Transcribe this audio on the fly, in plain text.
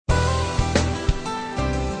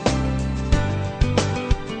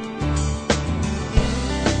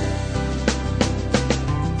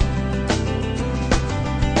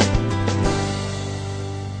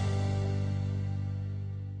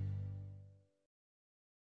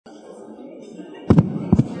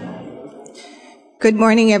Good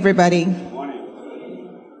morning, everybody. Good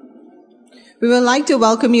morning. We would like to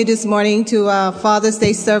welcome you this morning to our Father's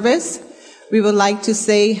Day service. We would like to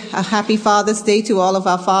say a happy Father's Day to all of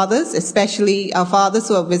our fathers, especially our fathers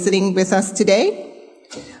who are visiting with us today.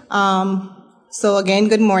 So again,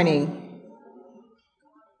 good morning.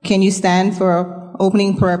 Can you stand for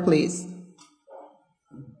opening prayer, please?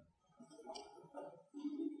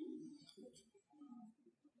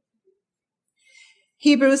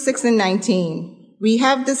 Hebrews 6:19. We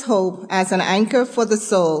have this hope as an anchor for the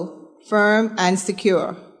soul, firm and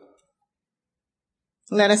secure.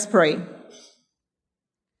 Let us pray.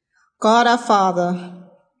 God our Father,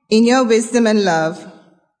 in your wisdom and love,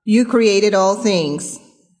 you created all things.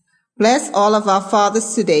 Bless all of our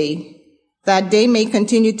fathers today, that they may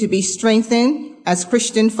continue to be strengthened as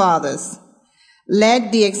Christian fathers.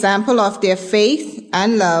 Let the example of their faith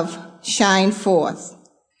and love shine forth.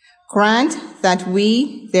 Grant that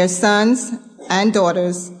we, their sons and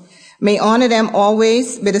daughters, may honor them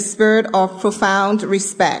always with a spirit of profound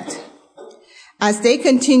respect. As they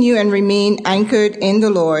continue and remain anchored in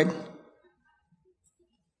the Lord,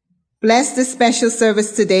 bless this special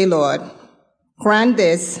service today, Lord. Grant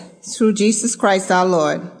this through Jesus Christ our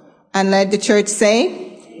Lord. And let the church say,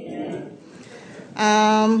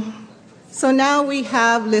 Amen. So now we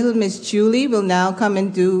have little Miss Julie will now come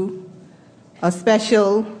and do a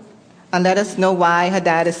special and let us know why her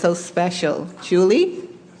dad is so special. Julie?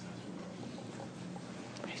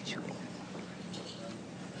 Where's Julie?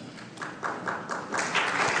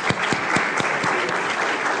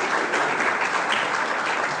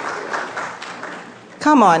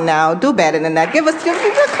 Come on now, do better than that. Come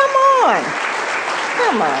on.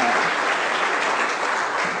 Come on.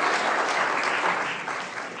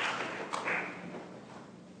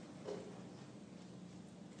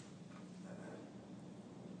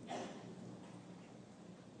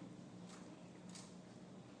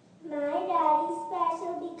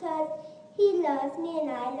 Loves me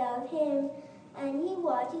and I love him, and he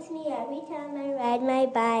watches me every time I ride my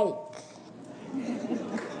bike.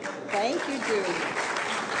 Thank you, Julie.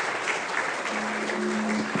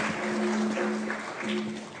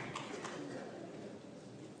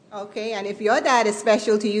 Okay, and if your dad is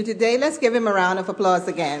special to you today, let's give him a round of applause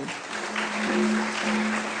again.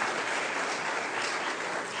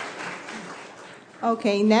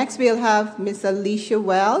 Okay, next we'll have Miss Alicia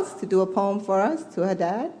Wells to do a poem for us to her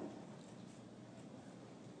dad.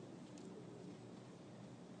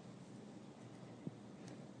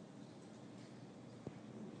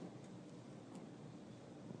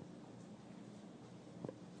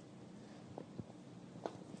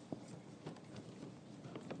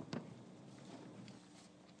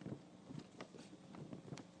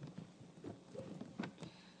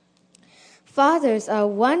 Fathers are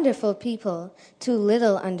wonderful people, too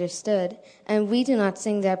little understood, and we do not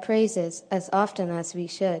sing their praises as often as we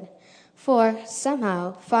should. For,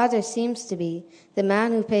 somehow, father seems to be the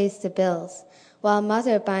man who pays the bills, while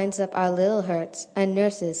mother binds up our little hurts and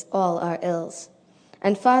nurses all our ills.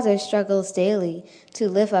 And father struggles daily to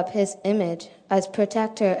live up his image as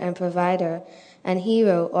protector and provider and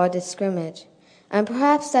hero or the scrimmage. And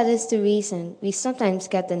perhaps that is the reason we sometimes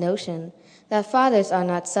get the notion that fathers are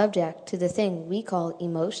not subject to the thing we call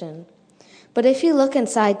emotion. But if you look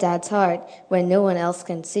inside Dad's heart where no one else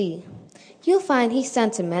can see, you'll find he's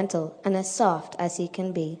sentimental and as soft as he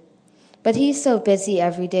can be. But he's so busy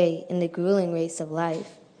every day in the grueling race of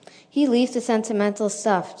life, he leaves the sentimental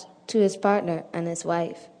stuff to his partner and his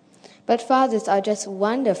wife. But fathers are just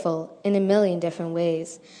wonderful in a million different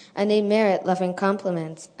ways, and they merit loving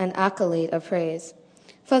compliments and accolade of praise.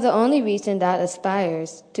 For the only reason Dad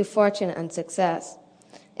aspires to fortune and success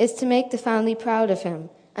is to make the family proud of him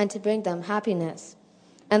and to bring them happiness.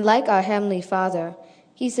 And like our Heavenly Father,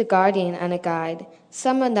 he's a guardian and a guide,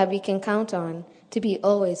 someone that we can count on to be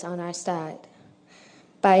always on our side.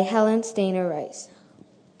 By Helen Stainer Rice.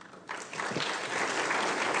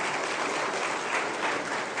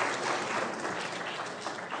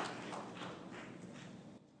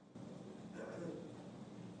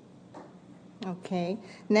 Okay.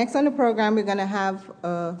 Next on the program, we're going to have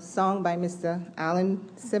a song by Mr. Alan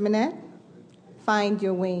Simonet, Find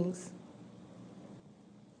Your Wings.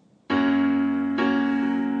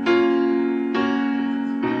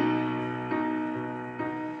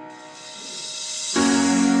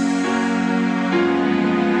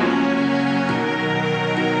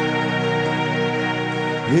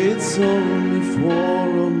 It's only for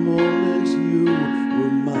a moment you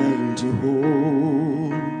were mine to hold.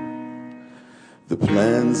 The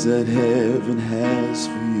plans that heaven has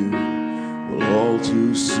for you will all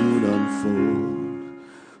too soon unfold.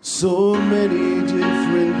 So many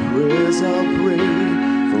different prayers I'll pray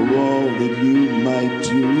for all that you might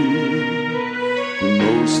do. But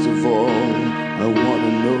most of all, I want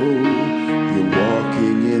to know you're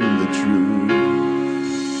walking in the truth.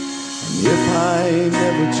 And if I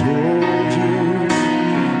never told you,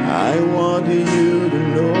 I want you to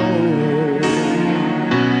know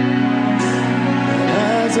that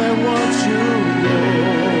as I watch you go,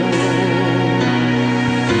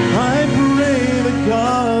 I pray that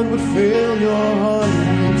God would fill your heart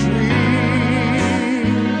with dreams,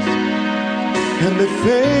 and that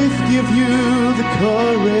faith give you the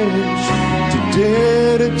courage to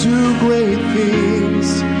dare to do great things.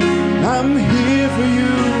 I'm here for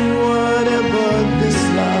you, whatever this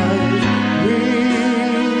life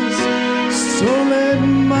brings. So let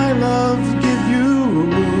my love give you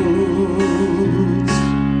roots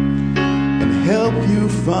and help you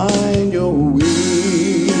find your wings.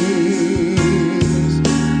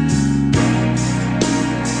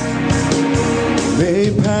 May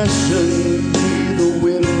passion be the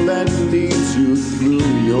wind that leads you through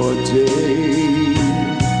your day,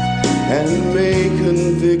 and may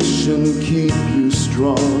conviction keep you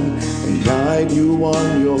strong and guide you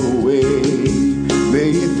on your way.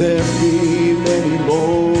 May there be many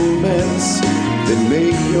moments that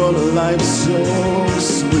make your life so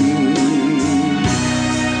sweet,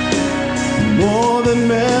 more than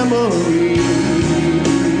memories.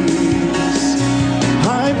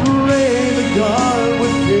 I pray that God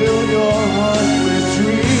would fill your heart with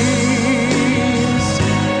dreams,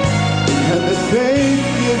 and that faith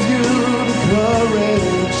gives you the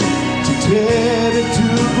courage to dare to do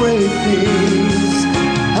great things.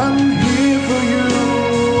 I'm here for you,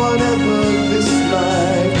 whatever this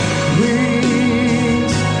life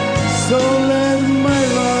brings. So let my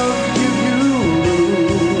love give you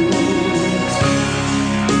roots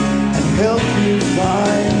and help you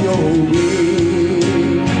find your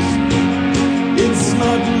wings. It's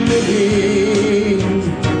not living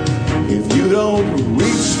if you don't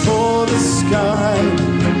reach for the sky.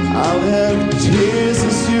 I'll have tears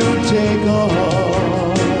as you take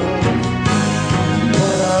off,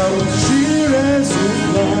 but I'll cheer as you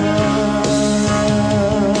fly.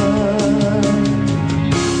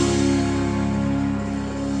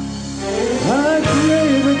 I pray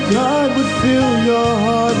that God would fill your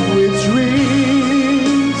heart with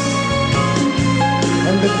dreams,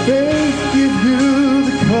 and that faith give you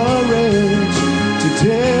the courage to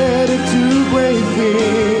dare to do great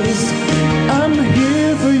things. I'm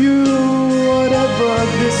here for you, whatever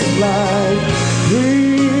this life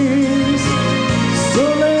brings. So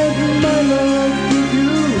let my love give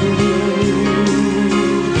you room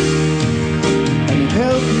and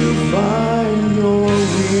help you find your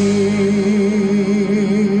wings.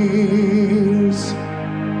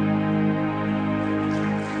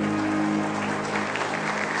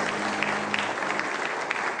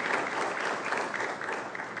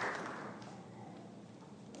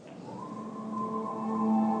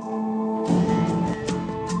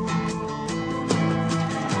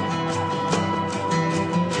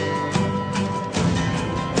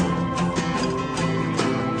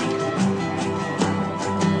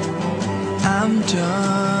 I'm done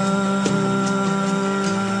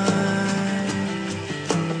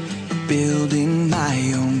building my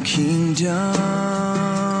own kingdom.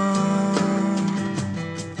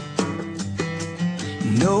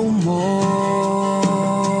 No more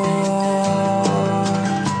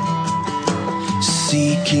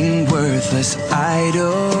seeking worthless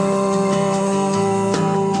idols.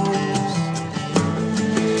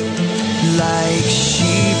 Like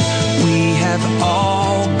sheep, we have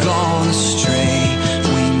all gone astray.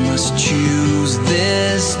 We must choose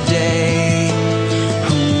this day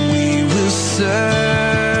who we will serve.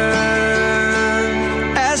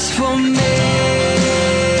 As for me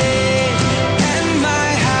and my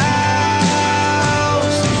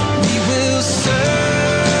house, we will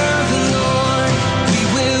serve the Lord. We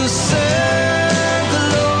will serve the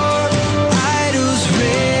Lord. Idols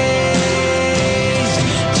raised,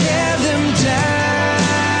 tear them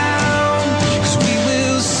down, 'cause we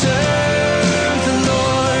will serve the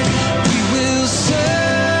Lord. We will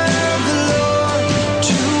serve the Lord.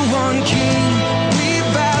 To one King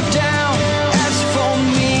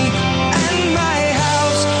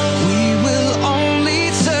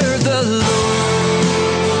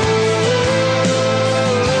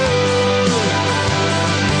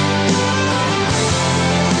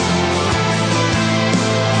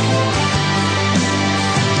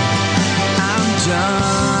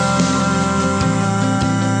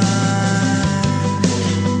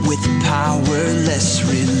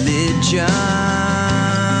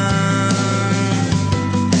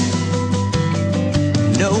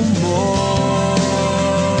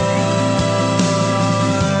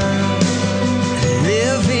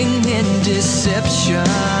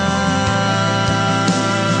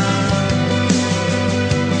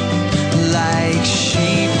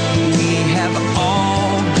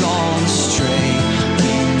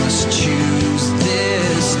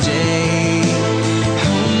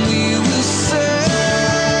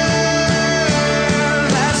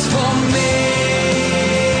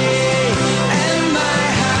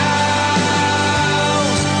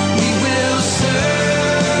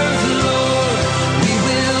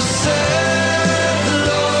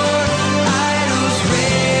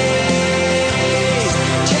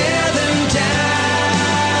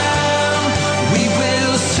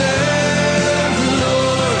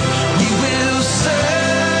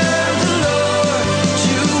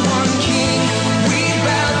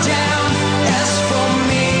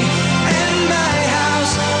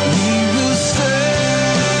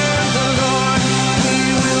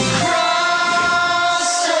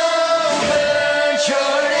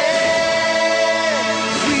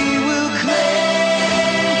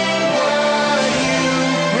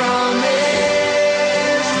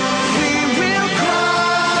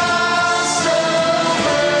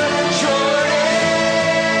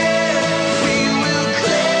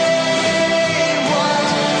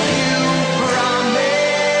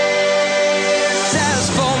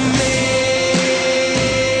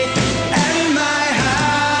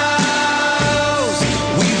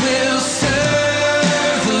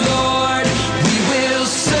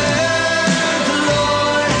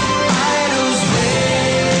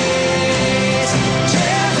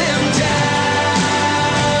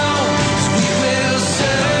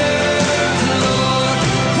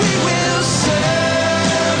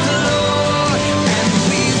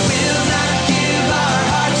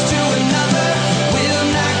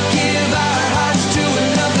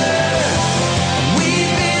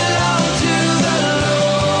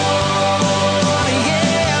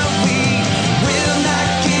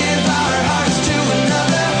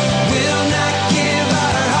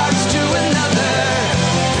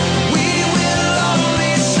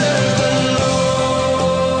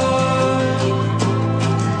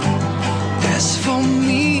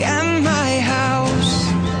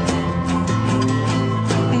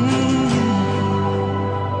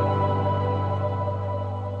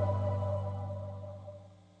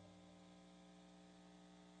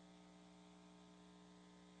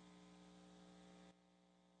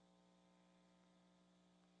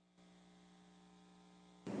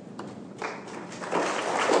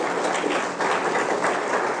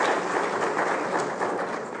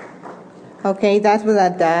Okay, that was our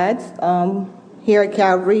dads. Here at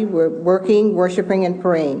Calvary, we're working, worshiping, and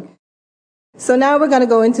praying. So now we're going to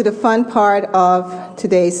go into the fun part of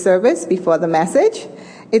today's service before the message.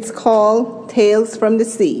 It's called Tales from the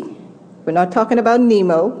Sea. We're not talking about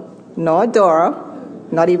Nemo, nor Dora,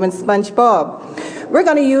 not even SpongeBob. We're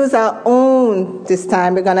going to use our own this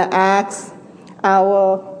time. We're going to ask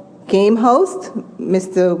our game host,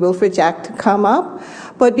 Mr. Wilfred Jack, to come up.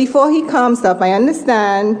 But before he comes up, I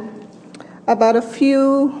understand about a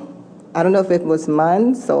few, I don't know if it was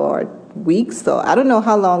months or weeks, or I don't know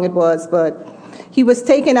how long it was, but he was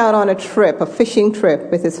taken out on a trip, a fishing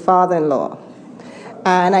trip with his father-in-law.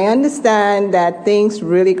 And I understand that things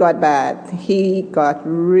really got bad. He got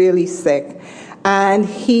really sick. And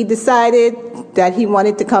he decided that he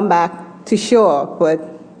wanted to come back to shore, but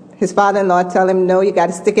his father-in-law told him, no, you got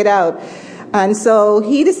to stick it out. And so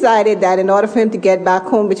he decided that in order for him to get back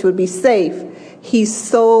home, which would be safe, he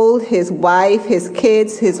sold his wife, his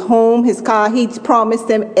kids, his home, his car. He promised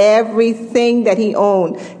them everything that he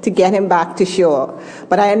owned to get him back to shore.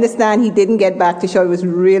 But I understand he didn't get back to shore. He was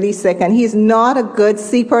really sick, and he's not a good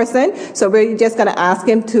sea person, so we're just going to ask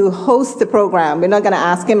him to host the program. We're not going to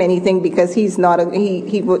ask him anything because he's not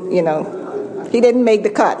he would, he didn't make the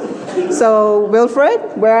cut. So,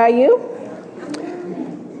 Wilfred, where are you?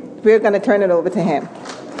 We're going to turn it over to him.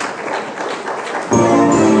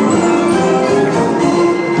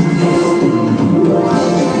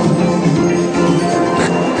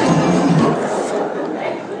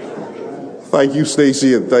 Thank you,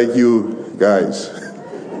 Stacy, and thank you, guys.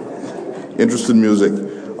 Interesting music.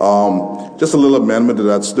 Just a little amendment to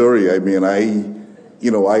that story. I mean, I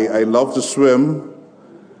love to swim.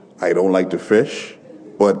 I don't like to fish,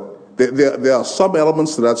 but there are some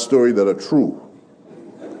elements to that story that are true.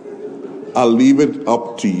 I'll leave it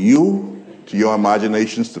up to you, to your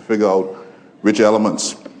imaginations, to figure out which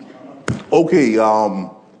elements. Okay,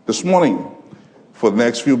 this morning, for the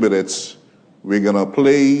next few minutes, we're gonna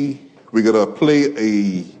play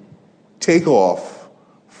a takeoff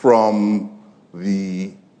from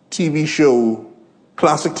the TV show,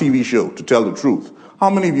 classic TV show, To Tell the Truth. How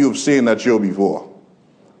many of you have seen that show before?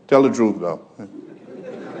 Tell the truth now.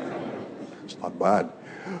 It's not bad.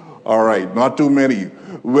 All right, not too many.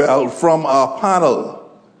 Well, from our panel,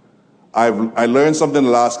 I learned something the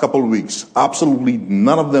last couple of weeks. Absolutely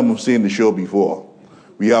none of them have seen the show before.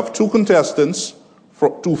 We have two contestants,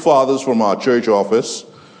 two fathers from our church office.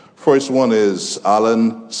 First one is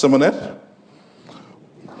Alan Simonet,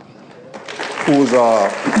 who is our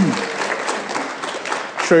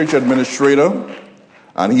church administrator,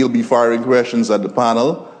 and he'll be firing questions at the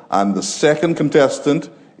panel. And the second contestant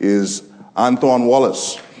is Anton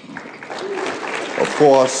Wallace. Of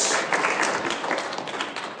course,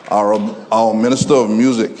 our minister of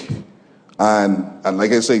music. And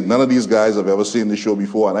like I say, none of these guys have ever seen this show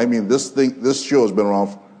before. And I mean, this show has been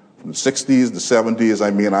around from the 60s, the 70s.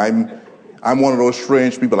 I mean, I'm one of those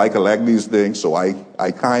strange people. I collect these things, so I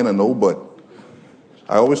kind of know, but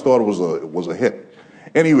I always thought it was a hit.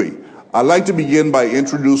 Anyway, I'd like to begin by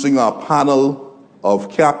introducing our panel of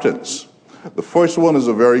captains. The first one is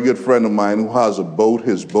a very good friend of mine who has a boat.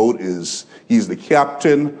 He's the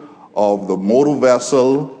captain of the motor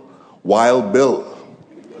vessel Wild Bill,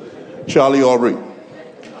 Charlie Aubrey.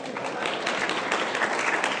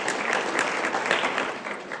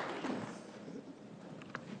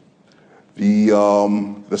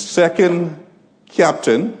 The second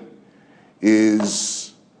captain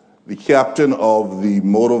is the captain of the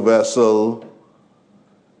motor vessel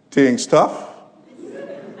Things Tough,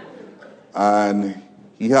 and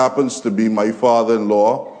he happens to be my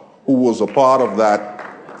father-in-law, who was a part of that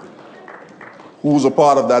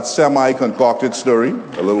semi-concocted story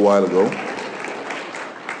a little while ago.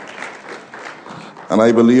 And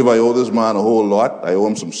I believe I owe this man a whole lot. I owe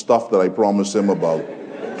him some stuff that I promised him about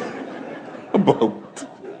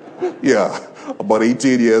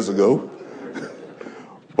 18 years ago.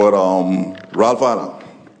 But Ralph Anna.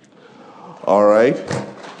 All right.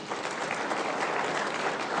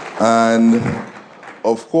 And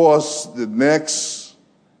of course, the next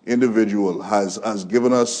individual has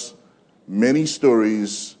given us many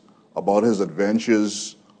stories about his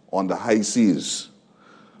adventures on the high seas,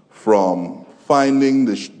 from finding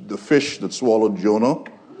the fish that swallowed Jonah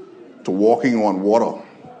to walking on water.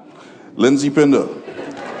 Lindsay Pinder.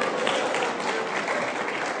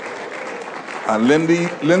 And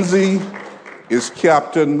Lindsay is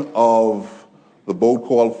captain of the boat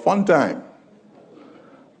called Fun Time.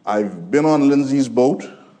 I've been on Lindsay's boat,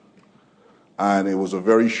 and it was a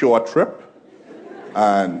very short trip,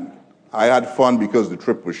 and I had fun because the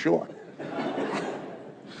trip was short.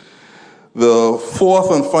 The fourth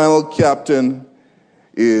and final captain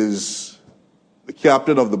is the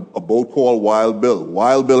captain of a boat called Wild Bill.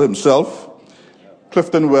 Wild Bill himself,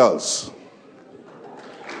 Clifton Wells.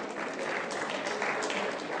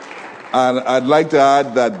 And I'd like to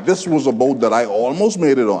add that this was a boat that I almost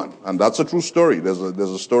made it on, and that's a true story. There's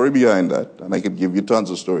a story behind that, and I could give you tons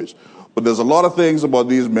of stories. But there's a lot of things about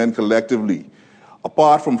these men collectively.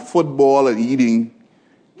 Apart from football and eating,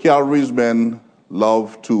 Calvary's men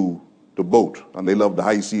love to boat, and they love the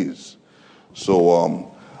high seas.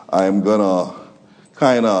 So I'm going to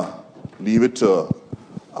kind of leave it to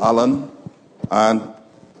Alan and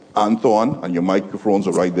Anton, and your microphones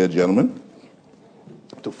are right there, gentlemen,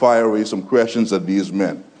 to fire away some questions at these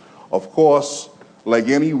men. Of course, like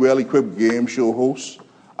any well-equipped game show host,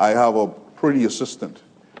 I have a pretty assistant.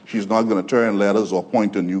 She's not going to turn letters or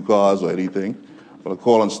point to new cars or anything. But I'll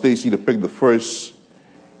call on Stacy to pick the first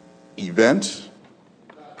event.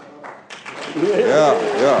 Yeah.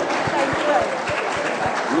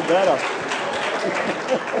 You better.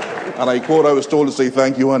 And I was told to say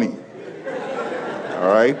thank you, honey.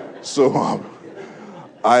 All right? So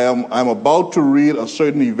I'm about to read a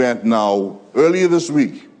certain event now. Earlier this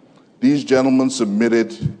week, these gentlemen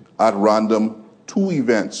submitted at random 2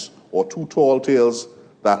 events or 2 tall tales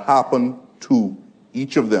that happened to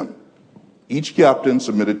each of them. Each captain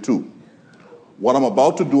submitted 2. What I'm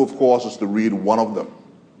about to do, of course, is to read one of them,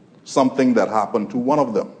 something that happened to one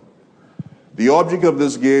of them. The object of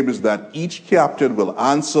this game is that each captain will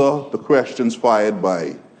answer the questions fired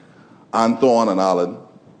by Anton and Alan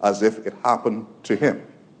as if it happened to him.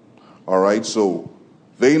 All right, so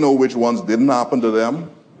they know which ones didn't happen to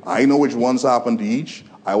them. I know which ones happened to each.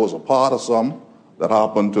 I was a part of some that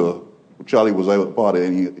happened to Charlie. Was I a part of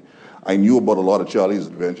any? I knew about a lot of Charlie's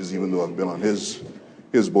adventures, even though I've been on his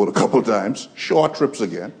boat a couple times. Short trips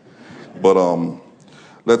again. But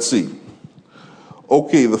let's see.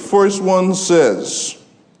 Okay, the first one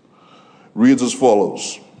reads as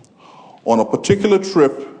follows. On a particular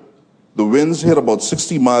trip, the winds hit about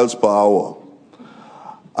 60 miles per hour.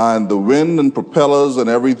 And the wind and propellers and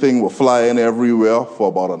everything were flying everywhere for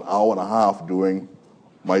about an hour and a half during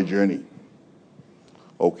my journey.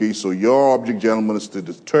 Okay, so your object, gentlemen, is to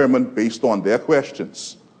determine based on their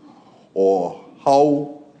questions or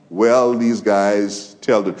how well these guys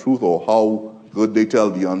tell the truth or how good they tell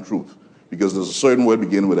the untruth. Because there's a certain word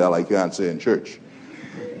beginning with L I can't say in church.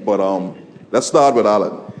 But let's start with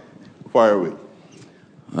Alan. Fire away.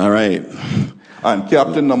 All right. And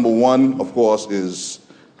captain number 1, of course, is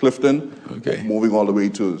Clifton. Okay. Moving all the way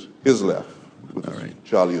to his left. All right.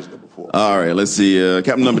 Charlie is number 4. All right, let's see.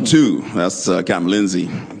 Captain number 2, that's Captain Lindsay,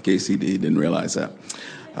 in case he didn't realize that.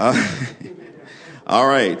 All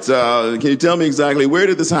right, can you tell me exactly where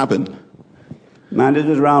did this happen? Man, this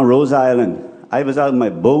was around Rose Island. I was out in my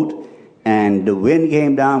boat, and the wind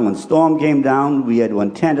came down. When storm came down, we had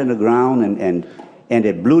one tent on the ground, and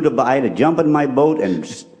it blew I had to jump in my boat and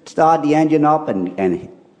start the engine up and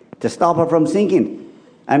to stop her from sinking.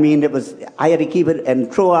 I mean, I had to keep it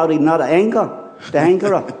and throw out another anchor to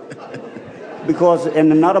anchor her. Because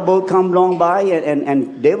another boat come along by,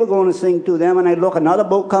 and they were going to sink to them, and I look, another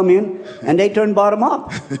boat come in, and they turned bottom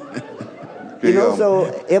up. So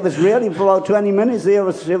it was really for about 20 minutes. It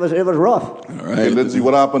was rough. All right. Hey, Lindsay,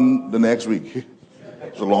 what happened the next week?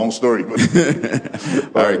 It's a long story. But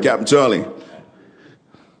all right, Captain Charlie.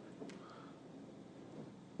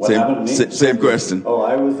 What happened to me? Same question. Oh,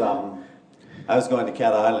 I was going to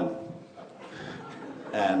Cat Island,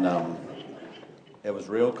 and it was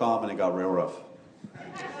real calm and it got real rough.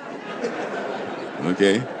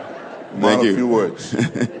 Okay. Thank you. A few words.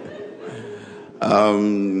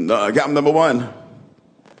 Captain number 1.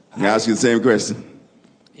 I ask you the same question.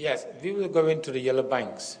 Yes, we will go into the Yellow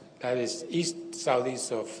Banks. That is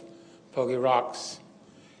southeast of Poggy Rocks.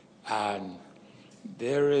 And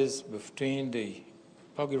there is between the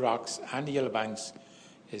Poggy Rocks and the Yellow Banks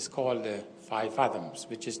is called the 5 Fathoms,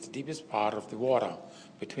 which is the deepest part of the water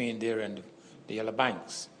between there and the Yellow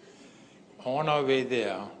Banks. On our way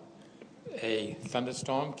there, a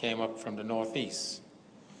thunderstorm came up from the northeast.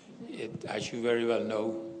 As you very well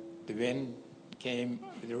know, the wind came,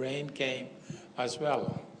 the rain came as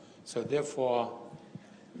well. So therefore,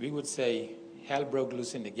 we would say hell broke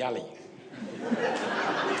loose in the galley.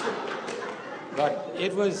 But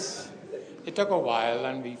it took a while,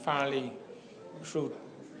 and we finally, through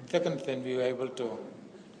thick and thin, we were able to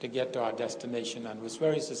get to our destination, and was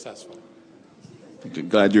very successful.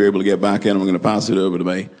 Glad you're able to get back in. I'm going to pass it over to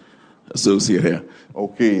my associate here.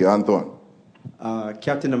 Okay, Anton.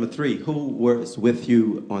 Captain number 3, who was with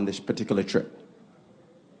you on this particular trip?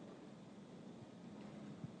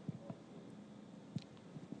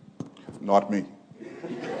 Not me.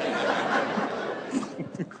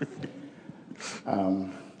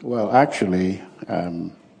 Well, actually,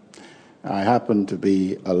 I happened to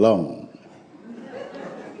be alone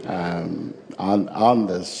on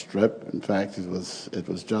this trip. In fact, it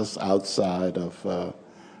was just outside of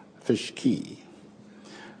Fish Key.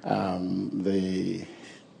 The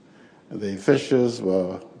fishes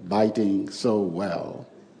were biting so well.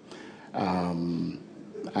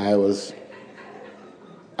 I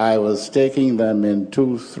was taking them in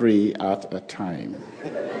 2, 3 at a time.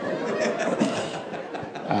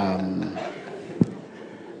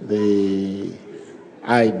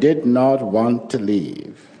 I did not want to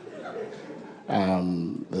leave.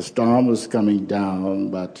 The storm was coming down,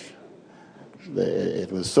 but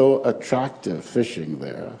it was so attractive fishing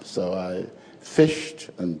there. So I fished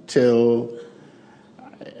until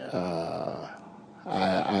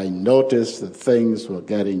I noticed that things were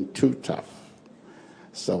getting too tough.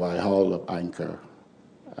 So I hauled up anchor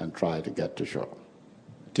and tried to get to shore.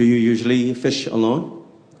 Do you usually fish alone?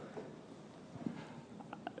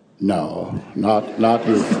 No, not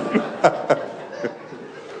usually.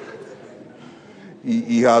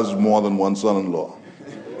 He has more than one son-in-law.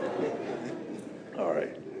 All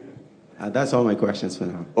right. That's all my questions for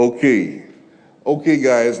now. Okay,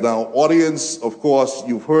 guys. Now, audience, of course,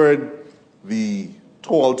 you've heard the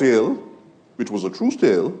tall tale, which was a true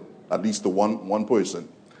tale, at least to one person.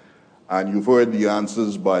 And you've heard the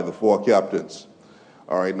answers by the 4 captains.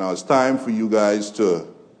 All right, now it's time for you guys to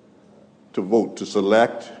vote, to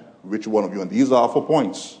select which one of you, and these are for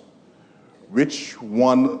points. Which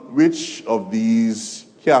of these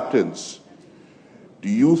captains do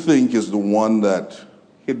you think is the one that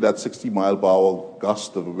hit that 60-mile-per-hour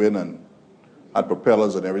gust of wind and had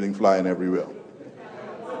propellers and everything flying everywhere?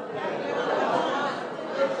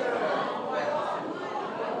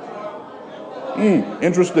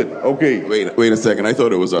 Interested. Okay. Wait a second. I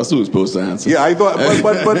thought it was us who was supposed to answer. Yeah, I thought,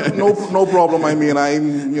 but no problem. I mean,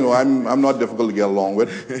 I'm not difficult to get along with.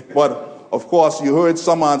 But of course, you heard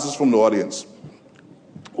some answers from the audience.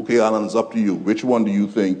 Okay, Alan, it's up to you. Which captain do you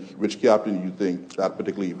think that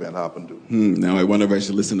particular event happened to? Now I wonder if I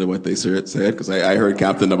should listen to what they said, because I heard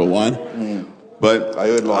captain number 1. But I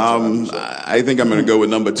heard lots of I think I'm going to go with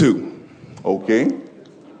number 2. Okay.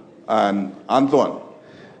 And Antoine?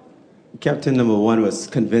 Captain number 1 was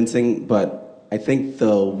convincing, but I think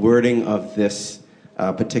the wording of this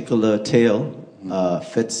particular tale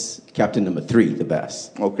fits Captain number 3 the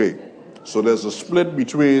best. Okay. So there's a split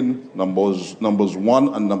between numbers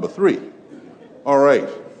 1 and number 3. All right.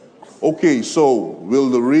 Okay, so will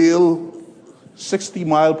the real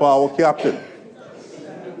 60-mile-per-hour captain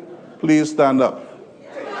please stand up?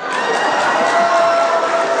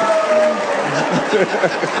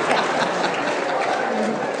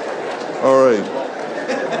 All right.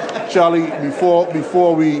 Charlie, before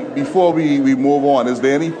we move on, is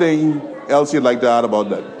there anything else you'd like to add about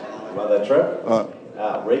that? About that trip?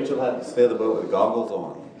 Rachel had to steer the boat with goggles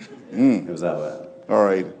on. It was that bad. All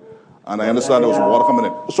right. And I understand there was water coming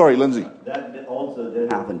in. Oh, sorry, Lindsay. That also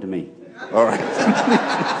did happen to me. All right.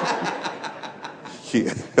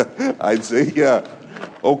 Yeah, I'd say, yeah.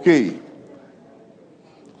 Okay.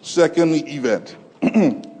 Second event.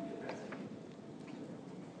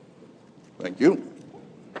 Thank you.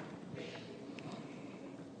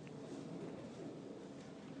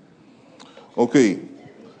 Okay.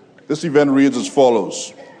 This event reads as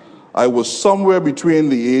follows. I was somewhere between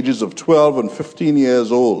the ages of 12 and 15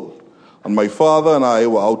 years old, and my father and I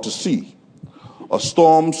were out to sea. A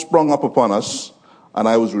storm sprung up upon us, and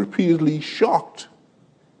I was repeatedly shocked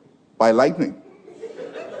by lightning.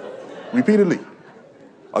 Repeatedly.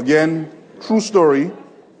 Again, true story,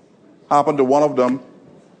 happened to one of them,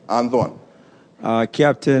 Antoine.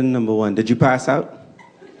 Captain number 1, did you pass out?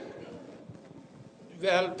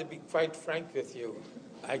 Well, to be quite frank with you,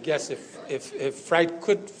 I guess if fright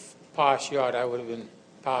could pass you out, I would have been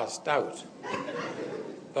passed out.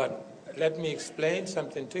 But let me explain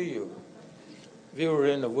something to you. We were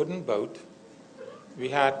in a wooden boat.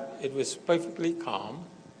 It was perfectly calm.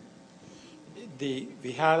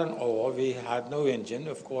 We had an oar. We had no engine.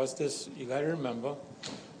 Of course, you got to remember,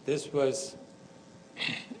 this was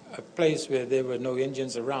a place where there were no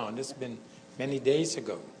engines around. It's been many days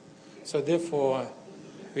ago. So therefore,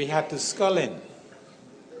 we had to scull in.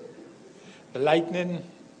 The lightning,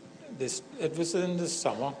 it was in the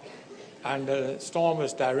summer, and the storm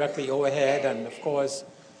was directly overhead, and of course,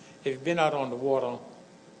 if you've been out on the water,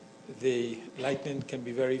 the lightning can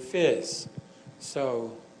be very fierce.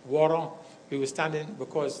 So we were standing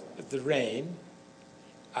because of the rain,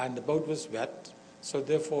 and the boat was wet, so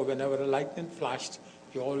therefore, whenever the lightning flashed,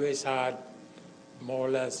 you always had more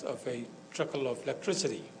or less of a trickle of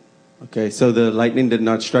electricity. Okay, so the lightning did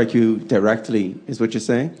not strike you directly, is what you're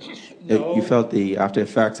saying? No. You felt the after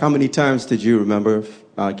effects. How many times did you remember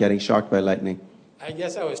getting shocked by lightning? I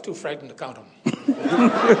guess I was too frightened to count them.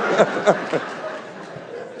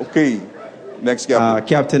 Okay, next captain.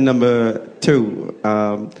 Captain number 2.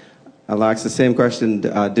 I'll ask the same question.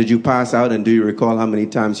 Did you pass out, and do you recall how many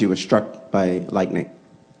times you were struck by lightning?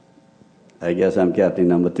 I guess I'm captain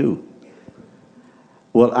number 2.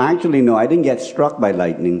 Well, actually, no, I didn't get struck by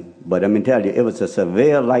lightning, but I'm going to tell you, it was a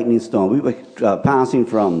severe lightning storm. We were passing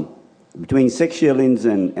from between 6 Shillings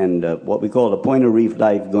and what we call the Point of Reef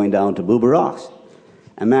Life going down to Boober Rocks.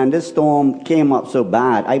 And, man, this storm came up so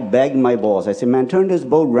bad, I begged my boss. I said, man, turn this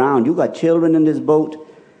boat around. You got children in this boat.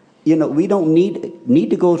 You know, we don't need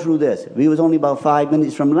to go through this. We was only about 5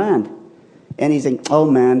 minutes from land. And he said,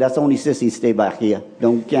 oh, man, that's only sissies stay back here.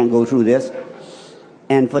 Can't go through this.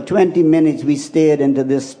 And for 20 minutes, we stared into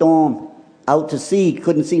this storm, out to sea,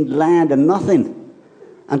 couldn't see land or nothing.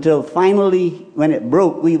 Until finally, when it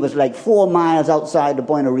broke, we was like 4 miles outside the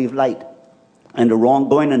Point of Reef Light, and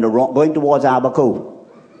going towards Abaco.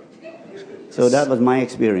 So that was my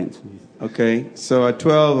experience. Okay, so at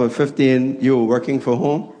 12 or 15, you were working for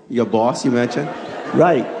whom? Your boss, you mentioned?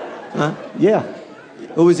 Right. Huh? Yeah.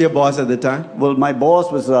 Who was your boss at the time? Well, my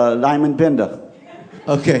boss was Lyman Pinder.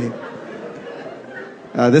 Okay.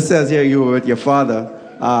 This says here you were with your father.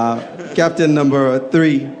 Captain number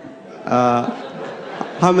 3,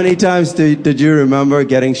 how many times did you remember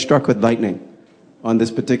getting struck with lightning on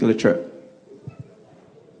this particular trip?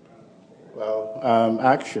 Well,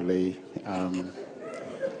 actually,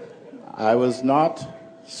 I was not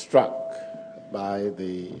struck by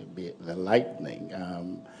the lightning.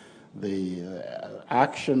 The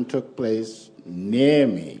action took place near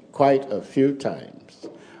me quite a few times,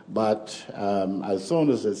 but as soon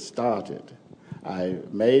as it started, I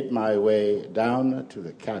made my way down to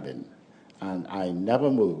the cabin, and I never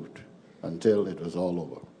moved until it was all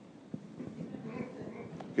over.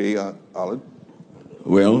 Okay, Alan?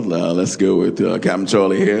 Well, let's go with Captain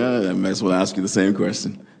Charlie here, and I might as well ask you the same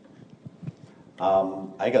question.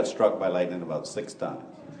 I got struck by lightning about 6 times.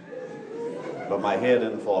 But my hair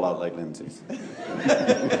didn't fall out like Lindsay's.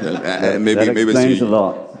 That explains a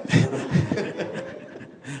lot.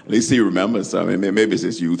 At least he remembers. I mean, maybe it's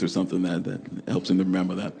his youth or something that helps him to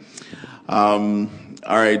remember that. All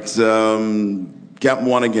right, Captain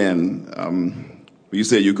 1 again. You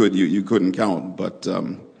said you couldn't count, but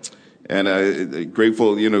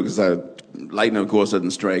grateful, because lightning, of course,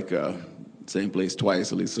 doesn't strike same place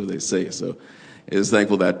twice, at least so they say. So, it's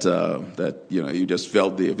thankful that you just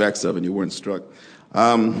felt the effects of it and you weren't struck.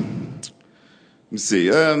 Let me see.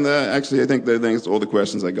 And actually, I think that's all the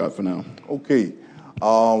questions I got for now. Okay.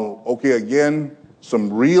 Okay, again,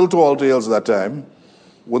 some real tall tales that time.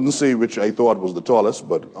 Wouldn't say which I thought was the tallest,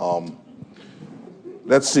 but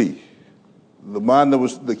let's see.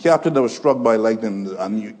 The captain that was struck by lightning,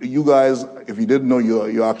 and you guys, if you didn't know,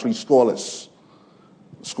 you're actually scoreless.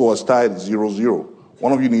 Score is tied 0-0.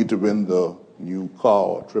 One of you need to win the new car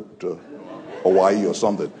or trip to Hawaii or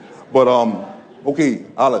something. But, okay,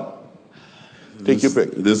 Alan, take your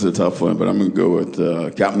pick. This is a tough one, but I'm going to go with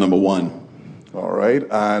Captain number 1. All right,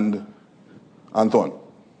 and Anton?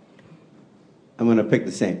 I'm going to pick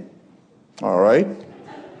the same. All right.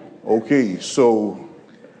 Okay, so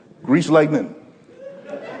Grease Lightning.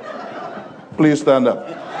 Please stand up.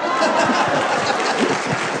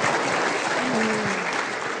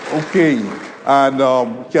 Okay, and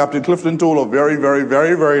Captain Clifton told a very, very,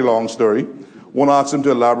 very, very long story. Won't ask him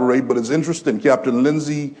to elaborate, but it's interesting. Captain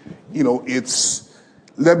Lindsay,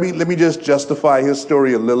 let me just justify his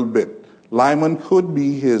story a little bit. Lyman could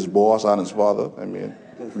be his boss and his father. I mean,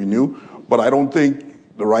 if we knew, but I don't think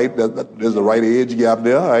there's the right age gap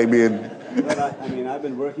there. I mean. Well, I've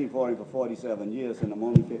been working for him for 47 years, and I'm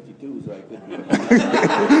only 52, so I could be.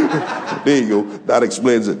 There you go. That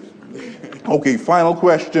explains it. Okay, final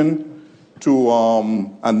question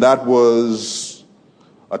and that was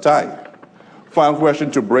a tie. Final question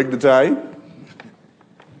to break the tie.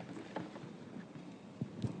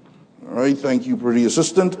 All right, thank you, pretty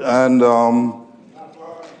assistant, and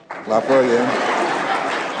clap for again.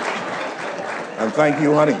 And thank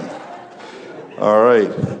you, honey. All right.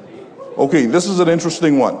 Okay, this is an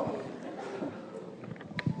interesting one.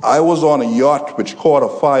 I was on a yacht which caught a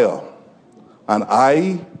fire, and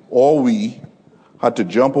we had to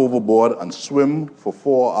jump overboard and swim for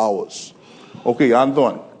 4 hours. Okay,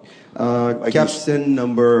 Anton. Captain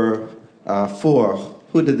number 4,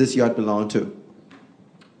 who did this yacht belong to?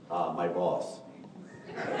 My boss.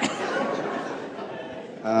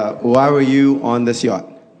 Why were you on this yacht?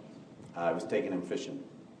 I was taking him fishing.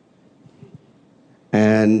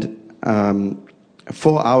 And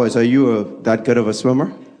 4 hours, are you that good of a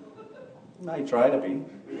swimmer? I try to be.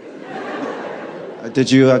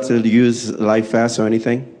 Did you have to use life vests or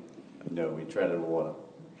anything? No, we treaded water.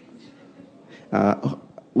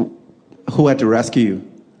 Who had to rescue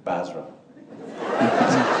you? Basra.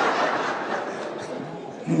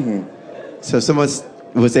 So someone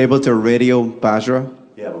was able to radio Basra?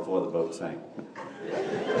 Yeah, before the boat sank.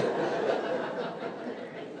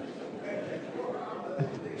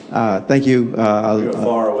 Thank you. You're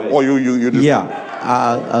far away. Oh, you just Yeah,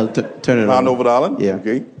 I'll turn it hand on. over the island? Yeah.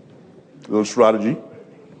 Okay. Little strategy.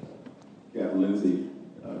 Yeah, Lindsay,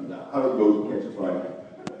 how did boat catch fire?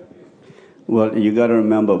 Well, you got to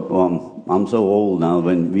remember, I'm so old now,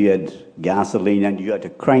 when we had gasoline and you had to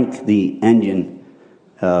crank the engine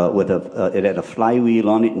it had a flywheel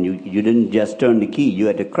on it, and you didn't just turn the key, you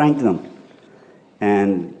had to crank them.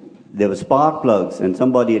 And there were spark plugs, and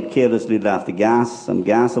somebody had carelessly left some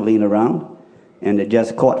gasoline around, and it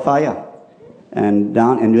just caught fire. And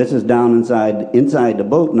this is down inside the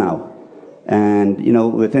boat now. And,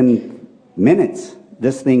 within minutes,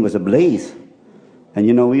 this thing was ablaze. And,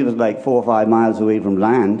 we was like 4 or 5 miles away from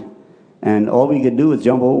land, and all we could do was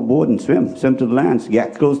jump overboard and swim to the land,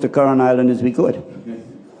 get close to Curran Island as we could.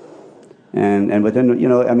 And within,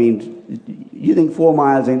 you think 4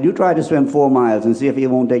 miles, and you try to swim 4 miles and see if it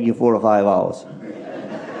won't take you 4 or 5 hours.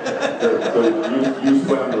 So you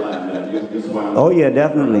swam the land then? You swam? Oh, yeah,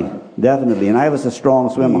 definitely. And I was a strong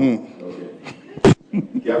swimmer. Okay.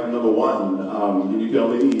 Captain number 1, can you tell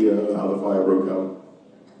me how the fire broke out?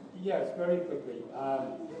 Yes, very quickly.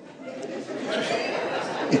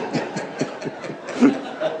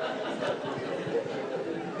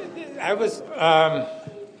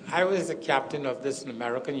 I was the captain of this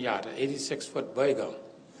American yacht, an 86-foot Virgo.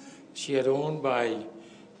 She had owned by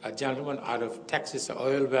a gentleman out of Texas, an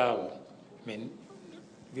oil well. We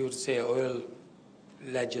would say oil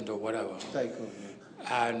legend or whatever.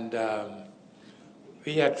 And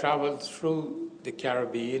we had traveled through the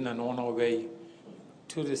Caribbean and on our way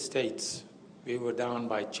to the States. We were down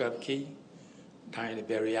by Cherokee, down in the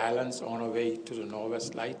Berry Islands, on our way to the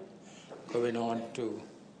Northwest Light, going on to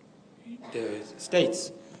the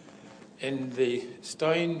States. In the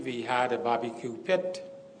stern, we had a barbecue pit,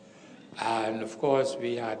 and of course,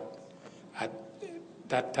 we had, at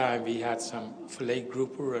that time, we had some filet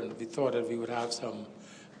grouper, and we thought that we would have some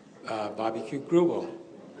barbecue grouper.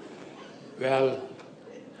 Well,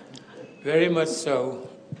 very much so.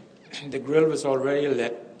 The grill was already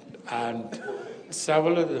lit, and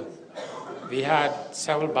we had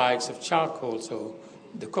several bags of charcoal, so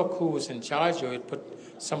the cook who was in charge of it put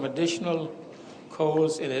some additional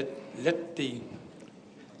coals in it, lit the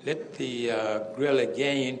grill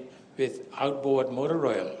again with outboard motor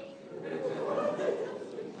oil.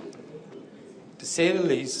 To say the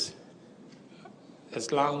least,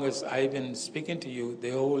 as long as I've been speaking to you,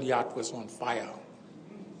 the whole yacht was on fire.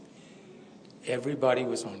 Everybody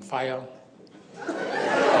was on fire.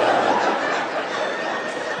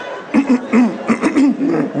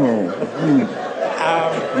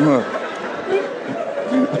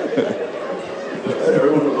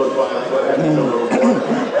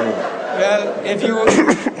 Well,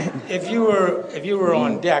 if you were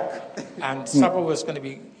on deck and supper was going to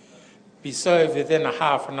be served within a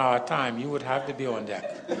half an hour time, you would have to be on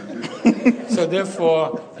deck. So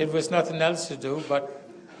therefore, it was nothing else to do but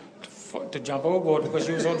to jump overboard because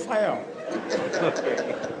she was on fire.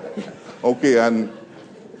 Okay, and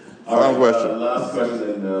final question. Last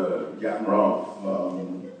question, Captain Rolfe.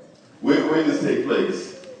 Where did this take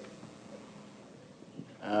place?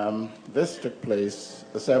 This took place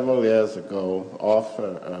several years ago off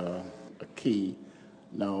a key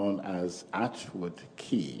known as Atwood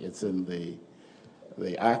Key. It's in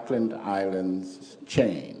the Auckland Islands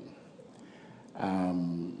chain.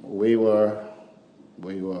 We were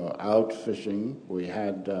out fishing. We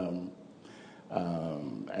had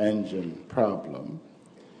engine problem,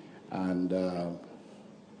 and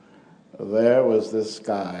there was this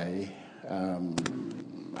guy.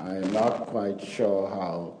 I'm not quite sure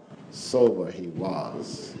how sober he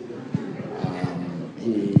was.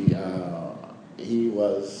 He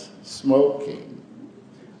was smoking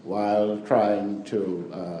while trying to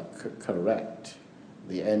correct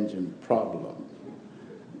the engine problem.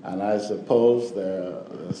 And I suppose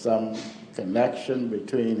there's some connection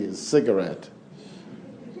between his cigarette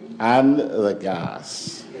and the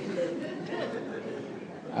gas.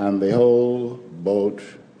 And the whole boat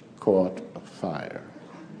caught fire.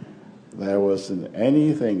 There wasn't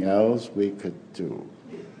anything else we could do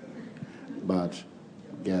but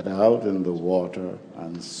get out in the water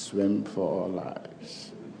and swim for our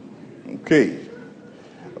lives. Okay.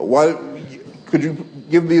 Could you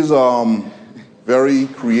give these very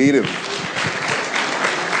creative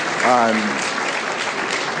and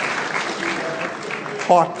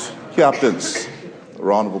hot captains a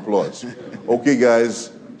round of applause? Okay,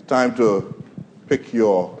 guys, time to pick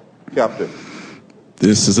your captain.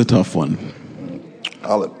 This is a tough one.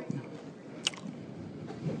 Alan.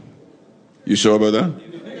 You sure about that?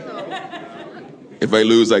 If I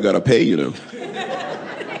lose, I gotta pay, you know.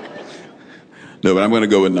 No, but I'm gonna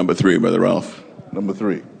go with number 3, Brother Ralph. Number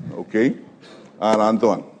 3, okay. And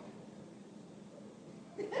Anton.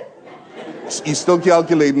 He's still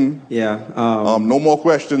calculating. Yeah. No more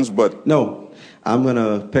questions, but... No, I'm going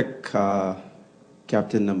to pick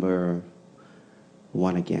captain number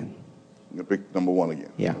 1 again. You're going to pick number 1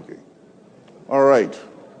 again? Yeah. Okay. All right.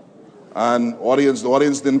 And the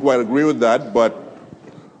audience didn't quite agree with that, but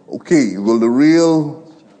okay, will the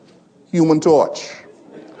real Human Torch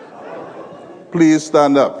please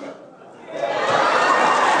stand up?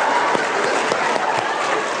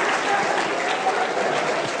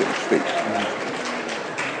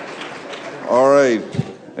 All right.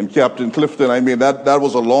 And Captain Clifton, I mean, that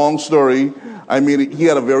was a long story. I mean, he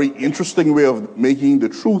had a very interesting way of making the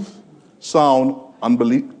truth sound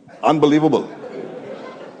unbelievable.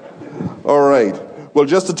 All right. Well,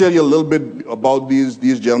 just to tell you a little bit about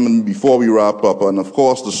these gentlemen before we wrap up, and of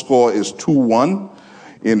course the score is 2-1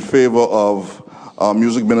 in favor of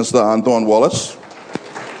Music Minister Anthon Wallace.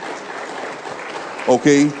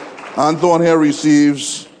 Okay, Anthon here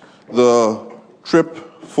receives the trip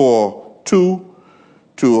for 2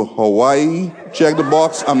 to Hawaii. Check the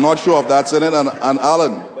box. I'm not sure if that's in it. And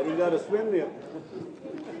Alan. But you got to swim there.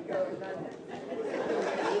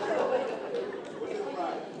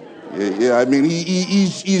 Yeah, I mean,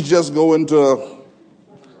 he's just going to,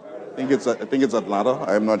 I think it's Atlanta.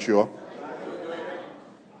 I'm not sure.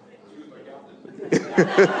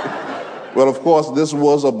 Well, of course, this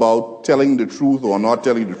was about telling the truth or not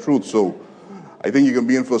telling the truth, so I think you can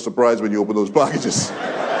be in for a surprise when you open those packages.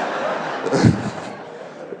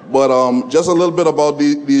 But just a little bit about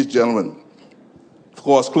these gentlemen. Of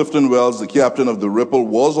course, Clifton Wells, the captain of the Ripple,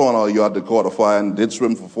 was on our yacht that caught a fire and did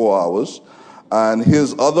swim for 4 hours. And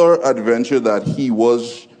his other adventure that he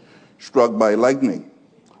was struck by lightning.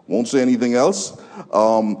 Won't say anything else.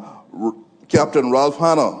 Captain Ralph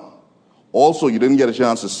Hanna, also, you didn't get a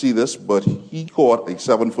chance to see this, but he caught a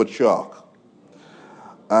 7-foot shark.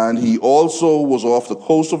 And he also was off the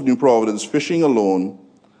coast of New Providence fishing alone,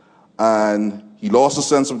 and he lost a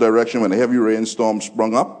sense of direction when a heavy rainstorm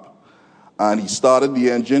sprung up, and he started the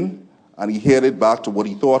engine, and he headed back to what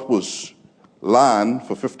he thought was land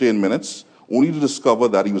for 15 minutes, only to discover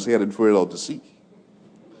that he was headed further out to sea.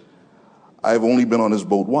 I've only been on his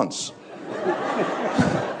boat once.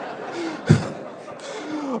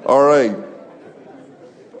 All right.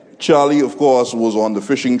 Charlie, of course, was on the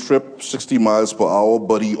fishing trip, 60 miles per hour,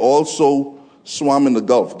 but he also swam in the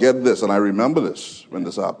Gulf. Get this, and I remember this when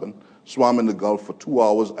this happened. Swam in the Gulf for 2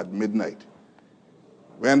 hours at midnight.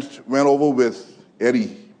 Went over with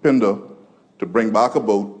Eddie Pinder to bring back a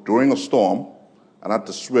boat during a storm, and had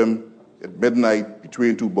to swim at midnight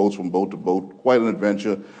between 2 boats from boat to boat. Quite an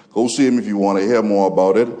adventure. Go see him if you want to hear more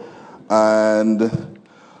about it. And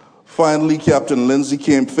finally, Captain Lindsay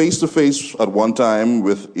came face to face at one time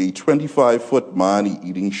with a 25-foot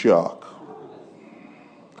man-eating shark.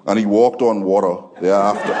 And he walked on water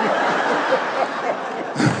thereafter.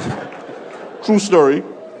 True story.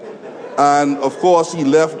 And of course, he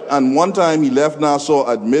left, and one time he left Nassau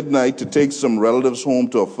at midnight to take some relatives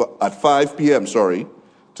home at 5 p.m.,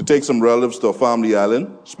 to take some relatives to a family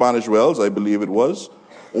island, Spanish Wells, I believe it was,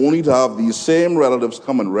 only to have these same relatives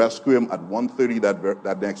come and rescue him at 1:30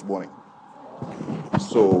 that next morning.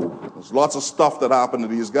 So there's lots of stuff that happened to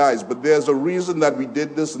these guys, but there's a reason that we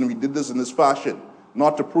did this, and we did this in this fashion,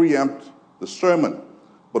 not to preempt the sermon,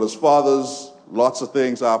 but as fathers, lots of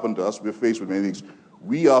things happen to us. We're faced with many things.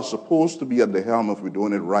 We are supposed to be at the helm, if we're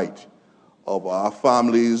doing it right, of our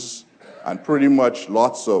families and pretty much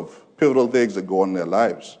lots of pivotal things that go on in their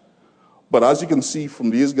lives. But as you can see from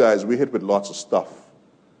these guys, we're hit with lots of stuff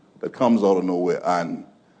that comes out of nowhere. And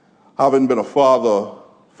having been a father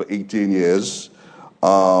for 18 years,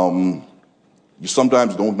 you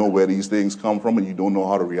sometimes don't know where these things come from and you don't know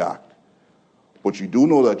how to react. But you do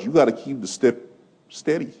know that you got to keep the ship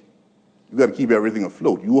steady. You got to keep everything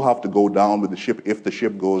afloat. You have to go down with the ship if the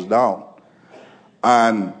ship goes down.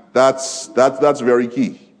 And that's very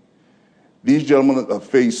key. These gentlemen have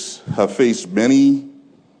faced many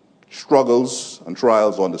struggles and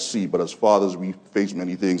trials on the sea, but as fathers, we face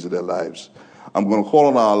many things in their lives. I'm going to call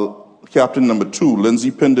on our captain number 2,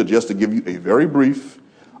 Lindsay Pinder, just to give you a very brief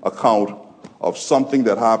account of something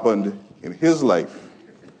that happened in his life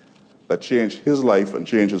that changed his life and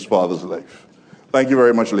changed his father's life. Thank you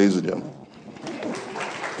very much, ladies and gentlemen.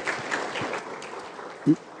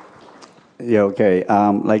 Yeah, okay.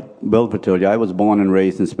 Like Bill told you, I was born and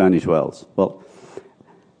raised in Spanish Wells. Well,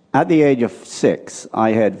 at the age of 6,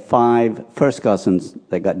 I had 5 first cousins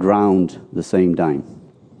that got drowned the same time.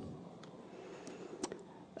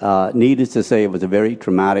 Needless to say, it was a very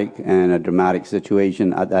traumatic and a dramatic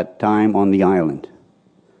situation at that time on the island.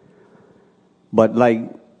 But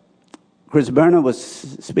like Chris Berner was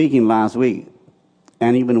speaking last week,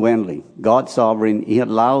 and even Wendley, God's sovereign, He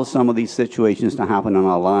allows some of these situations to happen in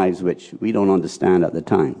our lives which we don't understand at the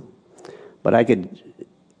time. But I could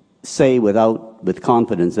say with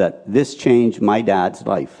confidence that this changed my dad's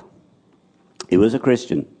life. He was a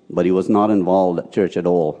Christian, but he was not involved at church at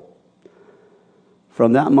all.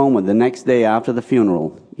 From that moment, the next day after the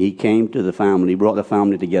funeral, he came to the family, brought the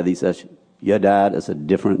family together. He says, "Your dad is a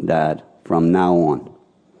different dad from now on."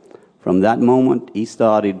 From that moment, he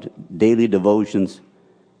started daily devotions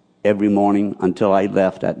every morning until I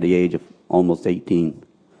left at the age of almost 18.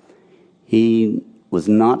 He was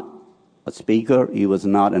not a speaker. He was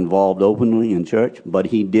not involved openly in church, but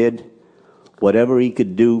he did whatever he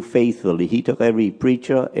could do faithfully. He took every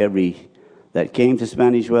preacher, every that came to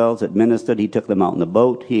Spanish Wells, administered. He took them out in the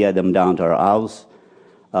boat. He had them down to our house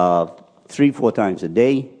 3-4 times a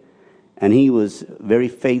day. And he was very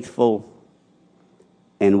faithful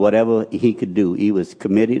in whatever he could do. He was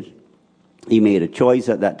committed. He made a choice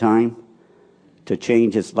at that time to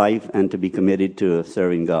change his life and to be committed to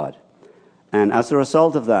serving God. And as a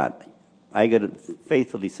result of that, I got to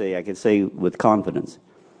faithfully say, I can say with confidence,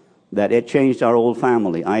 that it changed our whole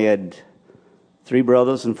family. I had 3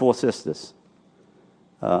 brothers and 4 sisters.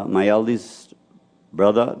 My eldest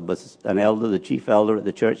brother was an elder, the chief elder at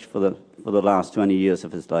the church for the last 20 years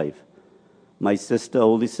of his life. My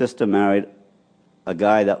oldest sister, married a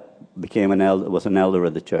guy that became was an elder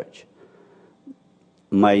of the church.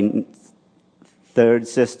 My third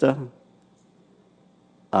sister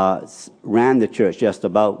ran the church just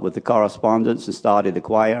about with the correspondence and started the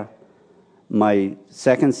choir. My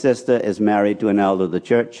second sister is married to an elder of the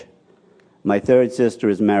church. My third sister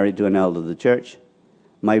is married to an elder of the church.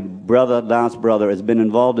 My last brother, has been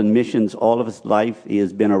involved in missions all of his life. He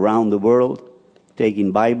has been around the world,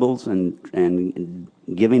 taking Bibles and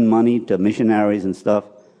giving money to missionaries and stuff.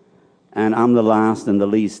 And I'm the last and the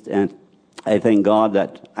least. And I thank God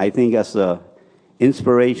that I think as an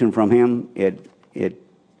inspiration from him, it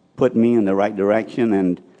put me in the right direction.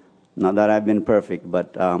 And not that I've been perfect,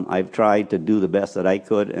 but I've tried to do the best that I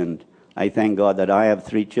could. And I thank God that I have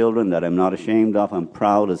 3 children that I'm not ashamed of. I'm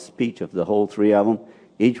proud of speech of the whole 3 of them.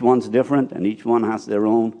 Each one's different, and each one has their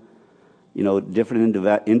own, different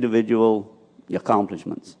individual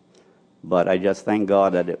accomplishments. But I just thank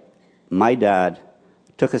God that my dad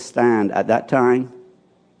took a stand at that time.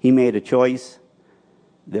 He made a choice.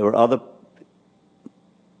 I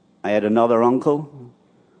had another uncle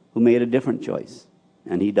who made a different choice,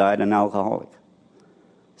 and he died an alcoholic.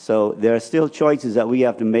 So there are still choices that we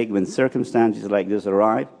have to make when circumstances like this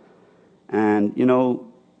arrive. And,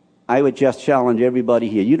 I would just challenge everybody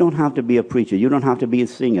here. You don't have to be a preacher. You don't have to be a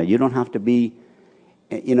singer. You don't have to be,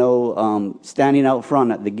 standing out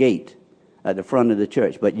front at the gate, at the front of the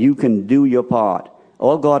church. But you can do your part.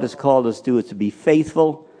 All God has called us to do is to be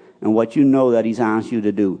faithful in what you know that He's asked you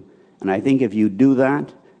to do. And I think if you do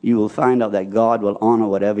that, you will find out that God will honor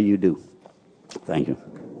whatever you do. Thank you.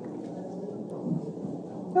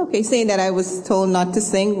 Okay, saying that I was told not to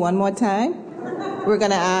sing one more time. We're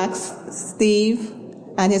going to ask Steve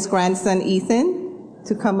and his grandson Ethan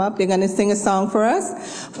to come up. They're going to sing a song for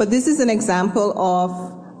us. But this is an example of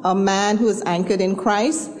a man who is anchored in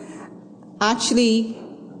Christ. Actually,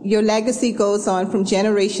 your legacy goes on from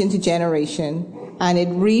generation to generation, and it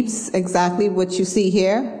reaps exactly what you see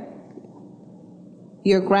here.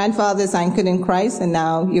 Your grandfather is anchored in Christ, and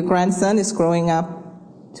now your grandson is growing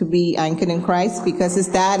up to be anchored in Christ because his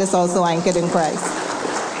dad is also anchored in Christ.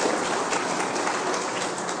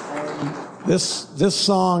 This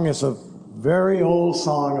song is a very old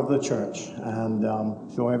song of the church, and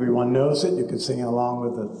I'm sure everyone knows it. You can sing along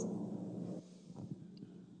with it.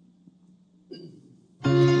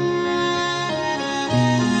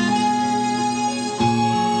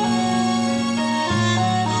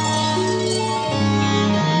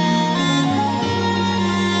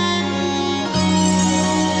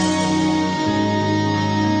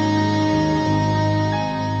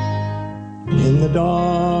 In the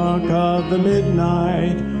dark of the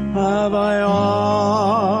midnight have I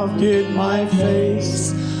oft hid my face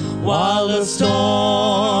while the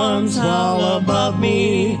storms howl above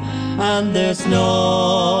me, and there's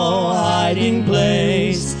no hiding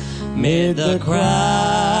place. Mid the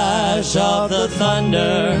crash of the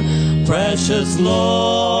thunder, precious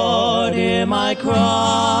Lord, hear my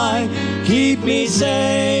cry. Keep me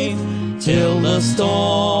safe till the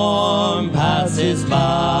storm passes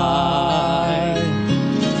by.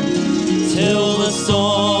 Till the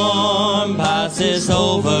storm passes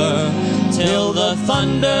over, till the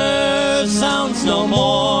thunder sounds no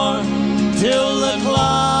more, till the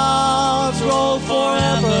clouds roll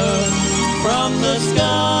forever from the sky.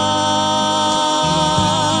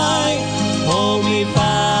 Hold me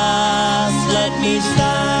fast, let me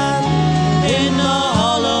stand in the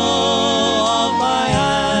hollow of my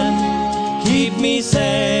hand. Keep me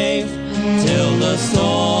safe till the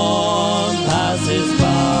storm passes by.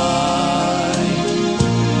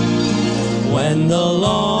 When the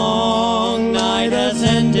long night has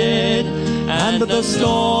ended and the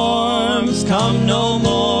storms come no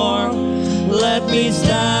more, let me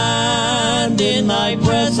stand in thy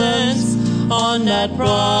presence on that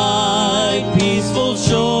bright, peaceful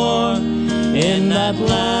shore, in that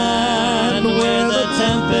land where the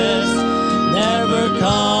tempest never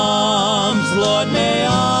comes. Lord, may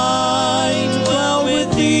I dwell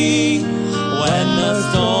with thee when the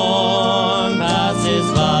storm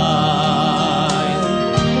passes by.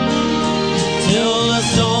 Till the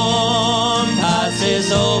storm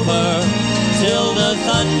passes over, till the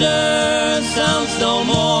thunder sounds no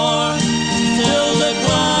more, till the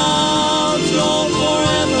clouds roll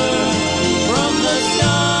forever from the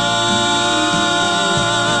sky.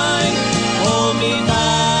 Hold me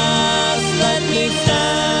fast, let me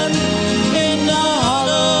stand in the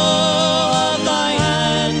hollow of thy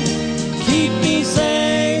hand. Keep me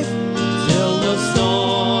safe till the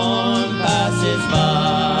storm passes by.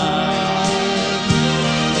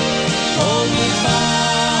 Hold me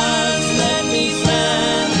fast, let me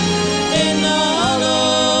stand in the hollow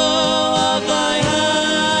of thy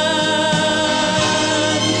hand.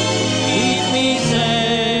 Keep me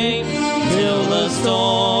safe till the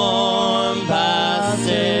storm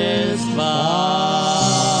passes by.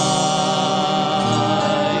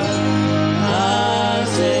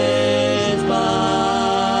 Passes by.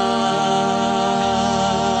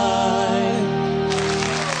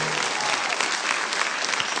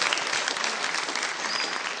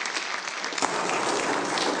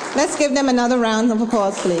 Let's give them another round of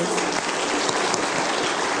applause, please.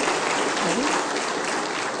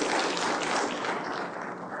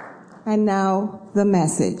 And now the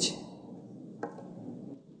message.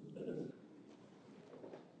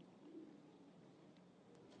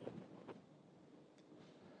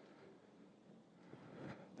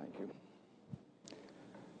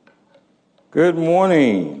 Good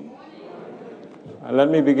morning. Let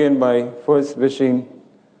me begin by first wishing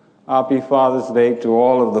Happy Father's Day to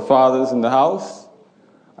all of the fathers in the house.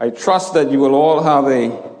 I trust that you will all have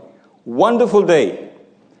a wonderful day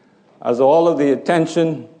as all of the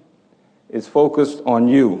attention is focused on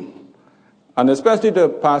you. And especially to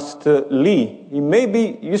Pastor Lee. He may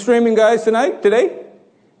be, you streaming guys today?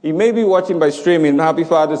 He may be watching by streaming. Happy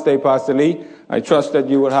Father's Day, Pastor Lee. I trust that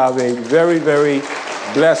you will have a very, very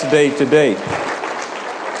blessed day today.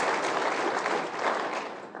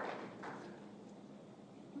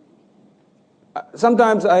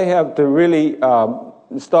 Sometimes I have to really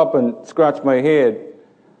stop and scratch my head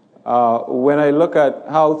when I look at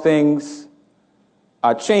how things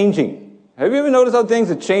are changing. Have you ever noticed how things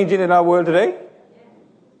are changing in our world today?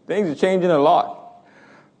 Things are changing a lot.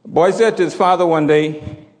 A boy said to his father one day,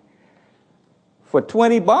 for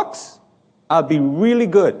 $20, I'll be really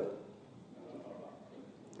good.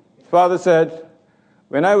 His father said,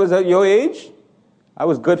 when I was at your age, I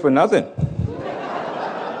was good for nothing.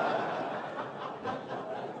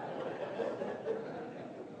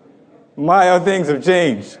 My, how things have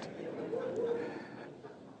changed.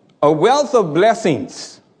 A wealth of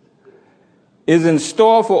blessings is in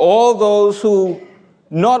store for all those who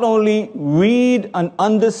not only read and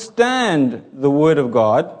understand the Word of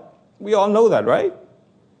God, we all know that, right?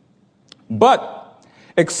 But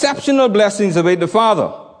exceptional blessings await the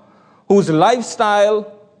Father, whose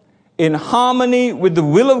lifestyle in harmony with the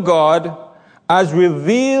will of God, as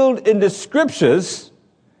revealed in the Scriptures,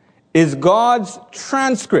 is God's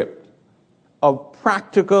transcript of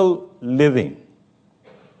practical living.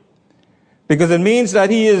 Because it means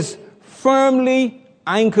that he is firmly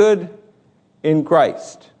anchored in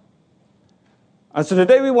Christ. And so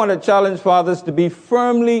today we want to challenge fathers to be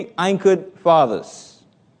firmly anchored fathers.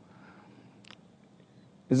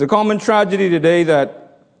 It's a common tragedy today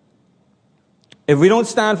that if we don't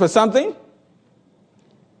stand for something,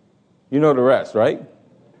 You know the rest, right?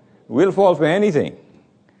 We'll fall for anything.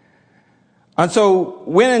 And so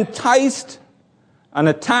when enticed and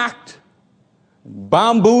attacked,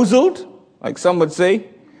 bamboozled, like some would say,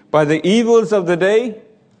 by the evils of the day,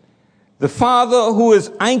 the father who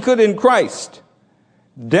is anchored in Christ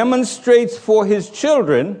demonstrates for his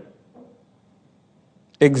children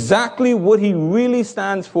exactly what he really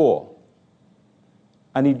stands for.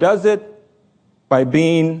 And he does it by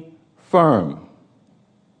being firm.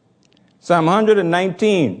 Psalm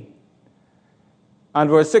 119 and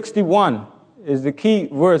verse 61 is the key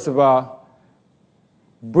verse of our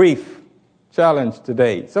brief challenge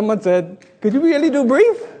today. Someone said, could you really do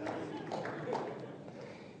brief?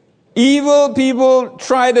 Evil people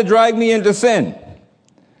try to drag me into sin,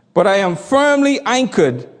 but I am firmly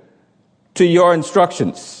anchored to your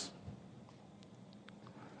instructions.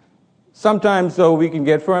 Sometimes, though, we can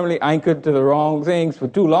get firmly anchored to the wrong things for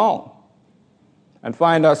too long and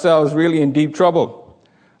find ourselves really in deep trouble.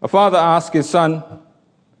 A father asked his son,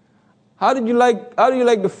 how do you like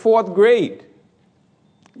the fourth grade?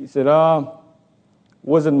 He said,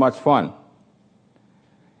 wasn't much fun.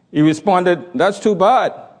 He responded, that's too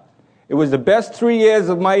bad. It was the best 3 years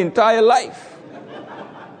of my entire life.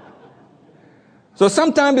 So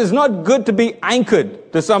sometimes it's not good to be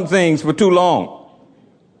anchored to some things for too long.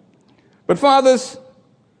 But fathers,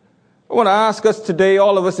 I want to ask us today,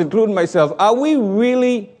 all of us, including myself, are we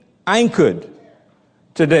really anchored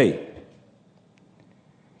today?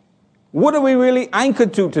 What are we really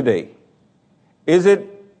anchored to today? Is it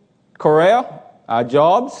career, our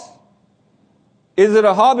jobs? Is it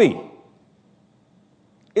a hobby?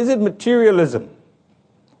 Is it materialism?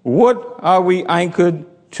 What are we anchored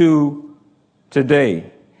to today?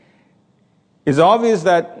 It's obvious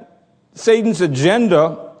that Satan's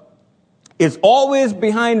agenda is always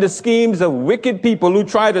behind the schemes of wicked people who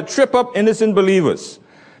try to trip up innocent believers.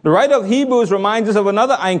 The writer of Hebrews reminds us of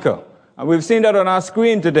another anchor, and we've seen that on our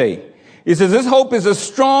screen today. He says, this hope is a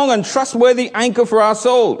strong and trustworthy anchor for our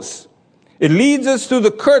souls. It leads us through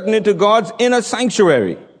the curtain into God's inner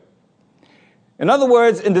sanctuary. In other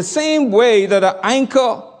words, in the same way that the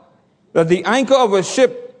anchor of a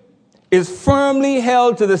ship is firmly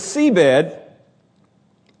held to the seabed,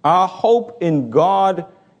 our hope in God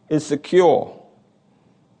is secure.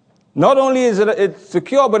 Not only is it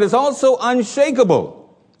secure, but it's also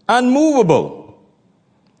unshakable, unmovable.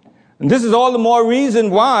 And this is all the more reason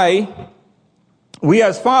why we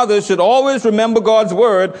as fathers should always remember God's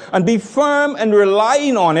word and be firm and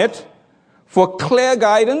relying on it for clear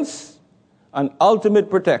guidance and ultimate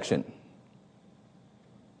protection.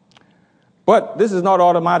 But this is not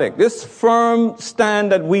automatic. This firm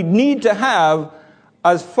stand that we need to have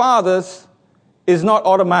as fathers is not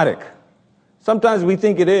automatic. Sometimes we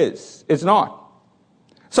think it is. It's not.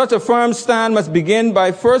 Such a firm stand must begin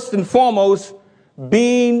by first and foremost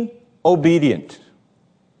being obedient.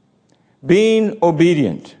 Being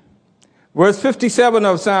obedient. Verse 57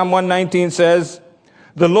 of Psalm 119 says,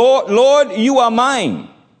 "The Lord, you are mine.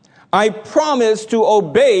 I promise to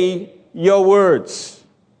obey your words."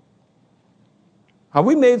 Have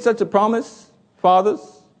we made such a promise, fathers?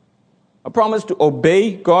 A promise to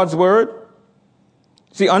obey God's word?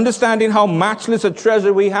 See, understanding how matchless a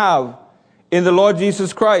treasure we have in the Lord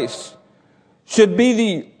Jesus Christ should be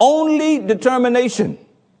the only determination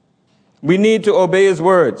we need to obey his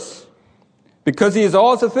words, because he is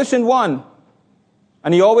all-sufficient one,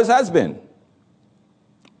 and he always has been.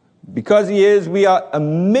 Because he is, we are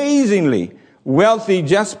amazingly wealthy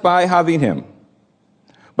just by having him.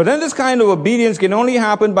 But then this kind of obedience can only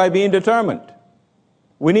happen by being determined.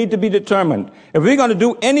 We need to be determined. If we're going to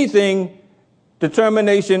do anything,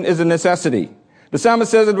 determination is a necessity. The psalmist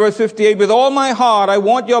says in verse 58, "With all my heart I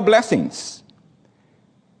want your blessings.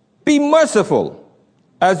 Be merciful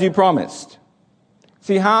as you promised."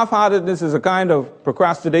 See, half-heartedness is a kind of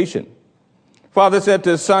procrastination. Father said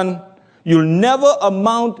to his son, "You'll never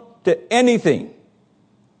amount to anything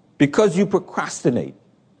because you procrastinate."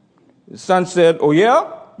 The son said, "Oh yeah?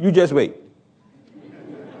 You just wait."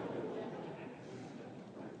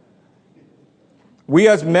 We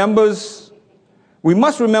as members, we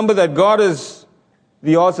must remember that God is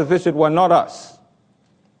the all-sufficient one, not us.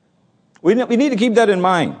 We need to keep that in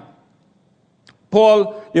mind.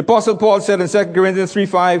 The Apostle Paul said in 2 Corinthians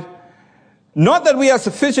 3:5, "Not that we are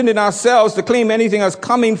sufficient in ourselves to claim anything as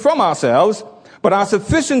coming from ourselves, but our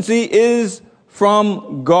sufficiency is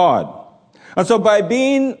from God." And so by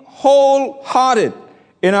being wholehearted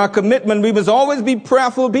in our commitment, we must always be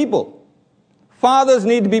prayerful people. Fathers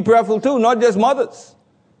need to be prayerful too, not just mothers.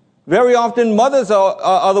 Very often mothers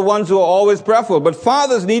are the ones who are always prayerful, but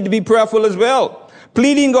fathers need to be prayerful as well.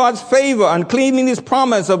 pleading God's favor and claiming his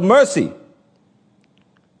promise of mercy.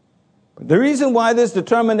 But the reason why this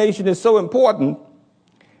determination is so important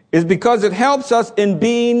is because it helps us in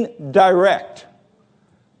being direct.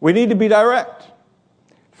 We need to be direct.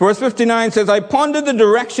 Verse 59 says, I pondered the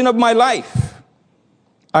direction of my life.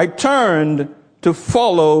 I turned to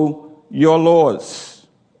follow your laws.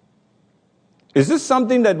 Is this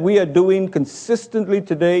something that we are doing consistently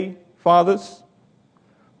today, fathers?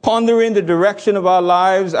 Pondering the direction of our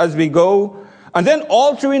lives as we go, and then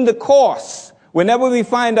altering the course whenever we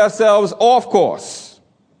find ourselves off course.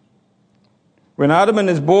 When Adam and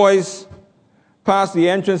his boys passed the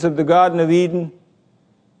entrance of the Garden of Eden,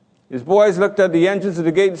 his boys looked at the entrance of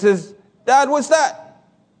the gate and says, Dad, what's that?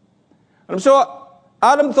 And I'm sure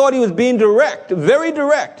Adam thought he was being direct, very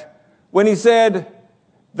direct, when he said,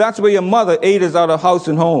 that's where your mother ate us out of house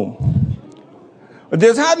and home. But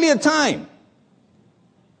there's hardly a time.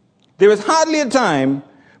 There is hardly a time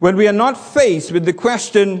when we are not faced with the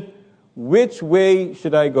question, which way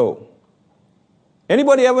should I go?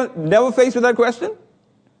 Anybody ever never faced with that question?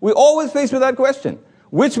 We always face with that question.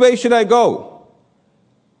 Which way should I go?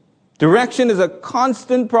 Direction is a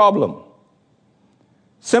constant problem.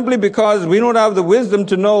 Simply because we don't have the wisdom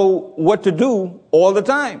to know what to do all the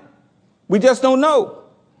time. We just don't know.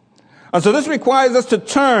 And so this requires us to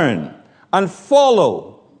turn and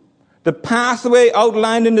follow the pathway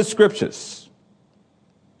outlined in the scriptures.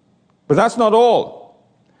 But that's not all.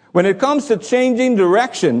 When it comes to changing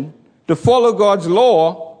direction to follow God's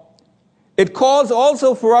law, it calls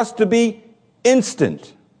also for us to be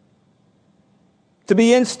instant. To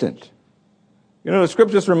be instant. You know, the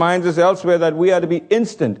scriptures reminds us elsewhere that we are to be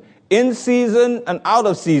instant, in season and out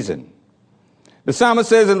of season. The psalmist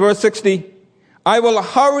says in verse 60, I will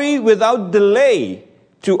hurry without delay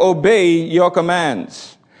to obey your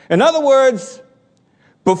commands. In other words,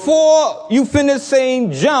 before you finish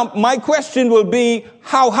saying jump, my question will be,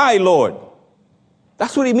 how high, Lord?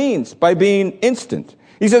 That's what he means by being instant.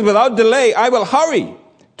 He says, without delay, I will hurry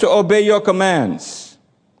to obey your commands.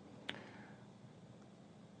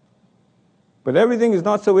 But everything is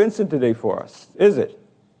not so instant today for us, is it?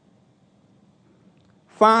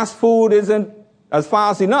 Fast food isn't as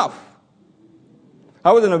fast enough.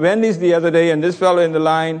 I was in a Wendy's the other day, and this fellow in the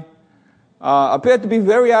line appeared to be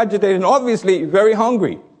very agitated and obviously very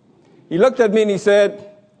hungry. He looked at me and he said,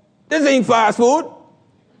 this ain't fast food.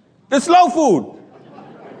 It's slow food.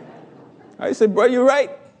 I said, bro, you're right.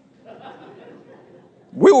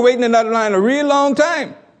 We were waiting in that line a real long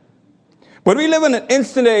time. But we live in an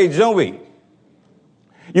instant age, don't we?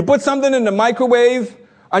 You put something in the microwave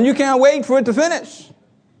and you can't wait for it to finish.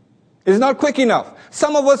 It's not quick enough.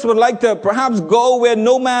 Some of us would like to perhaps go where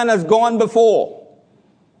no man has gone before.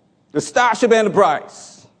 The Starship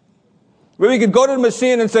Enterprise. Where we could go to the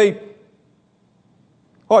machine and say,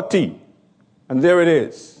 hot tea. And there it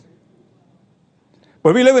is.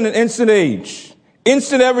 But we live in an instant age.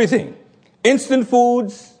 Instant everything. Instant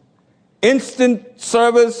foods. Instant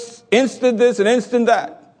service. Instant this and instant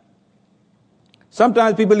that.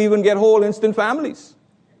 Sometimes people even get whole instant families.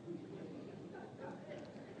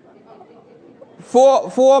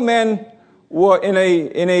 Four men were in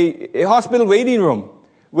a hospital waiting room,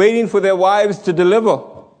 waiting for their wives to deliver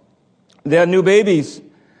their new babies.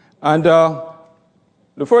 And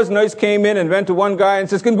the first nurse came in and went to one guy and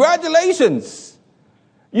says, congratulations,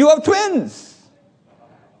 you have twins.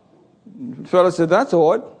 The fellow said, that's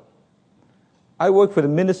odd. I work for the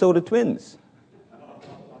Minnesota Twins.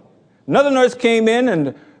 Another nurse came in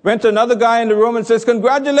and went to another guy in the room and says,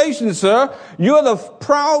 congratulations, sir, you're the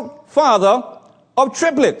proud father of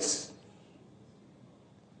triplets.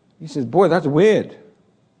 He says, boy, that's weird.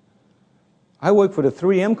 I work for the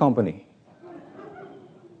 3M company.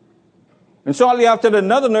 And shortly after that,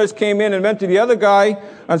 another nurse came in and went to the other guy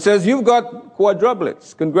and says, you've got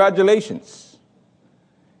quadruplets. Congratulations.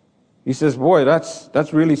 He says, boy,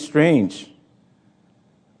 that's really strange.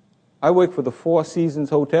 I work for the Four Seasons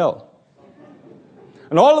Hotel.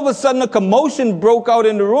 And all of a sudden, a commotion broke out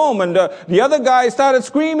in the room, and the other guy started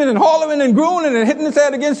screaming and hollering and groaning and hitting his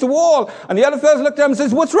head against the wall. And the other fellow looked at him and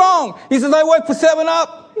says, what's wrong? He says, I work for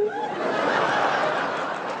 7-Up.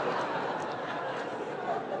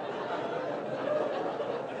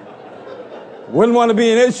 Wouldn't want to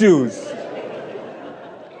be in his shoes.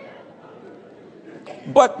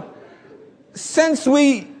 But since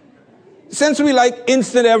we like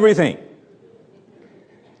instant everything,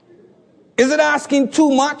 is it asking too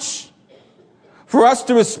much for us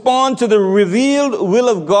to respond to the revealed will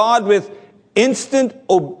of God with instant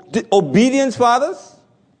obedience, fathers?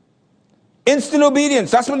 Instant obedience.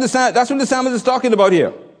 That's what the psalmist is talking about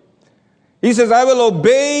here. He says, I will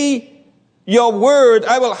obey your word,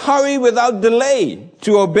 I will hurry without delay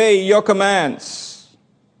to obey your commands.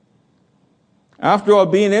 After all,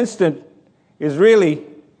 being instant is really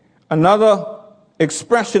another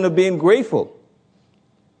expression of being grateful.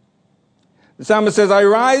 The psalmist says, I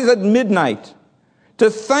rise at midnight to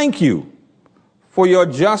thank you for your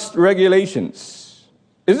just regulations.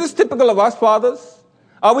 Is this typical of us, fathers?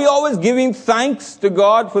 Are we always giving thanks to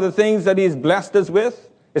God for the things that he's blessed us with,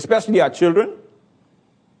 especially our children?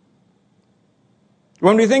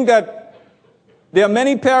 When we think that there are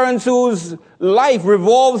many parents whose life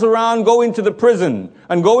revolves around going to the prison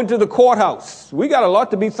and going to the courthouse, we got a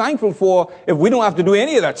lot to be thankful for if we don't have to do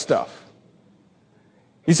any of that stuff.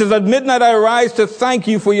 He says, at midnight I arise to thank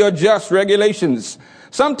you for your just regulations.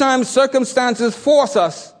 Sometimes circumstances force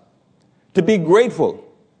us to be grateful,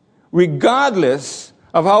 regardless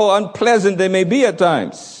of how unpleasant they may be at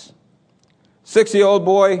times. 6-year-old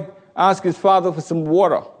boy asked his father for some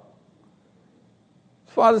water.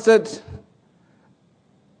 His father said,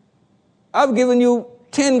 I've given you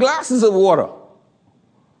 10 glasses of water.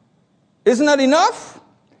 Isn't that enough?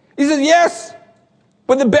 He said, yes,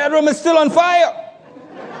 but the bedroom is still on fire.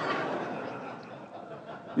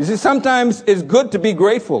 You see, sometimes it's good to be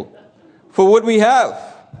grateful for what we have.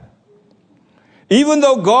 Even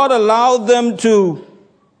though God allowed them to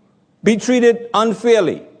be treated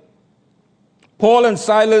unfairly, Paul and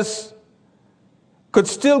Silas could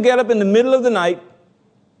still get up in the middle of the night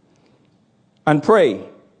and pray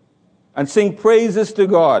and sing praises to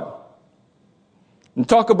God and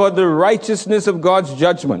talk about the righteousness of God's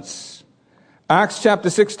judgments. Acts chapter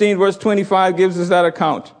 16, verse 25 gives us that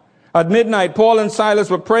account. At midnight, Paul and Silas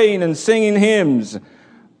were praying and singing hymns,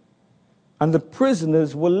 and the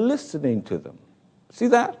prisoners were listening to them. See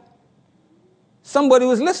that? Somebody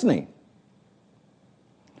was listening.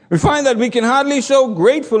 We find that we can hardly show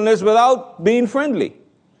gratefulness without being friendly.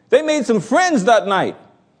 They made some friends that night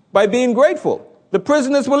by being grateful. The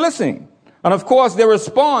prisoners were listening. And of course, their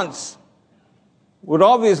response would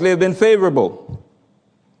obviously have been favorable.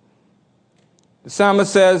 The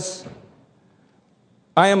psalmist says,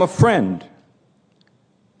 I am a friend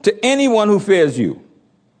to anyone who fears you,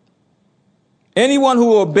 anyone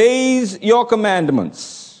who obeys your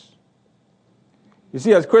commandments. You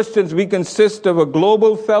see, as Christians, we consist of a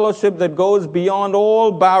global fellowship that goes beyond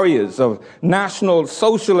all barriers of national,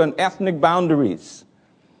 social, and ethnic boundaries,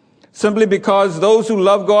 simply because those who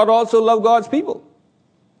love God also love God's people.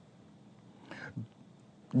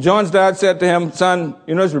 John's dad said to him, son,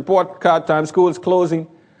 you know, it's report card time, school's closing,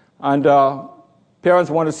 and parents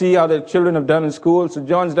want to see how their children have done in school. So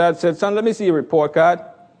John's dad said, son, let me see your report card.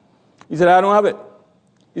 He said, I don't have it.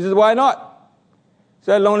 He said, why not? He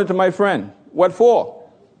said, I loaned it to my friend. What for?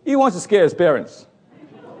 He wants to scare his parents.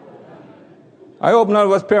 I hope none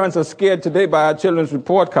of us parents are scared today by our children's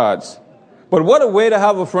report cards. But what a way to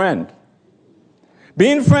have a friend.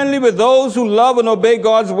 Being friendly with those who love and obey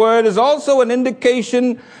God's word is also an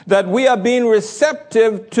indication that we are being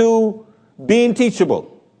receptive to being teachable.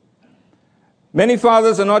 Many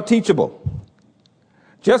fathers are not teachable.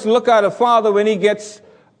 Just look at a father when he gets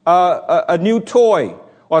a new toy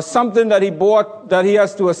or something that he bought that he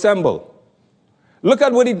has to assemble. Look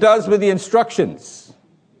at what he does with the instructions.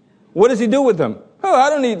 What does he do with them? Oh, I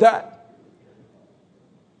don't need that.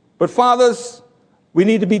 But fathers, we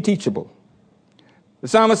need to be teachable. The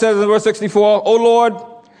psalmist says in verse 64, O Lord,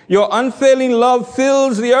 your unfailing love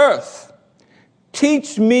fills the earth.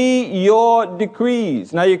 Teach me your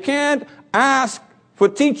decrees. Now you can't ask for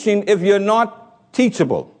teaching if you're not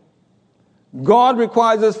teachable. God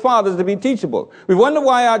requires us fathers to be teachable. We wonder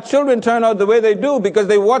why our children turn out the way they do, because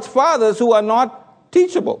they watch fathers who are not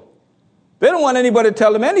teachable. They don't want anybody to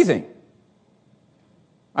tell them anything.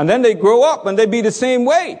 And then they grow up and they be the same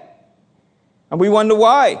way. And we wonder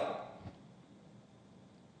why.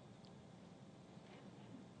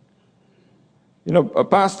 You know, a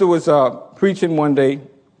pastor was preaching one day,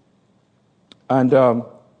 and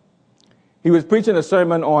he was preaching a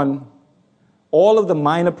sermon on all of the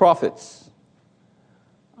minor prophets.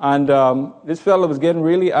 And this fellow was getting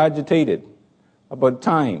really agitated about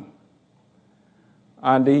time.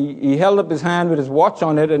 And he held up his hand with his watch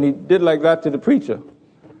on it, and he did like that to the preacher.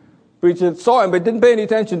 The preacher saw him, but didn't pay any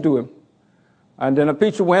attention to him. And then the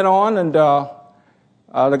preacher went on, and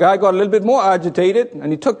the guy got a little bit more agitated,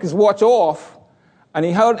 and he took his watch off, and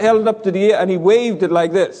he held it up to the air, and he waved it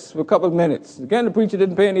like this for a couple of minutes. Again, the preacher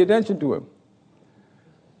didn't pay any attention to him.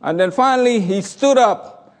 And then finally, he stood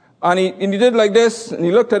up, and he did like this, and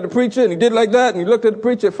he looked at the preacher, and he did like that, and he looked at the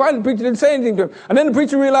preacher. Finally, the preacher didn't say anything to him. And then the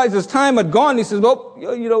preacher realized his time had gone. He says, well,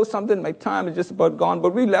 you know something, my time is just about gone.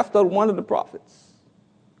 But we left out one of the prophets.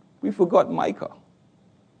 We forgot Micah.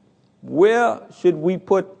 where should we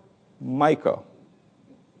put Micah?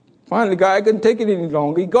 Finally, the guy couldn't take it any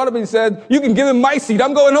longer. He got up and said, you can give him my seat.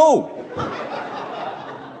 I'm going home.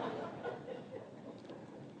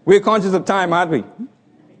 We're conscious of time, aren't we?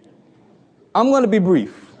 I'm going to be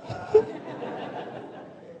brief.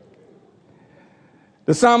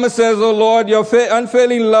 The psalmist says, "O Lord, your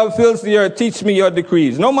unfailing love fills the earth. Teach me your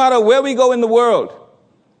decrees." No matter where we go in the world,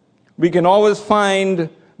 we can always find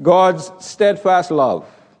God's steadfast love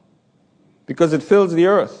because it fills the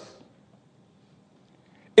earth.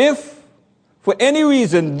 If, for any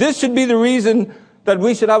reason, this should be the reason that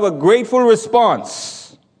we should have a grateful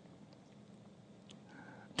response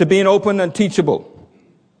to being open and teachable,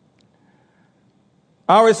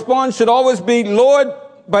 our response should always be, Lord,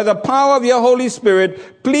 by the power of your Holy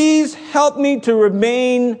Spirit, please help me to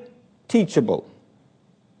remain teachable.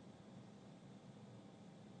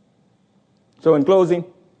 So in closing,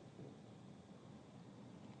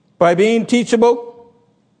 by being teachable,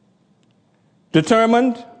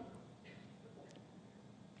 determined,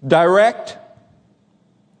 direct,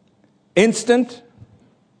 instant,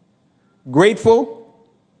 grateful,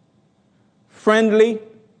 friendly,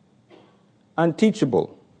 and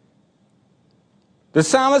teachable, the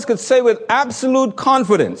psalmist could say with absolute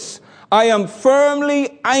confidence, I am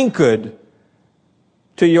firmly anchored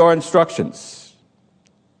to your instructions.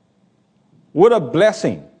 What a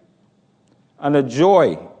blessing and a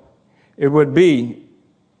joy it would be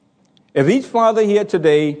if each father here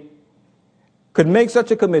today could make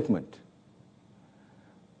such a commitment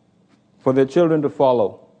for their children to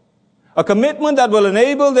follow. A commitment that will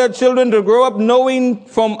enable their children to grow up knowing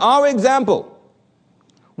from our example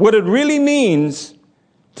what it really means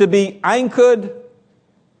to be anchored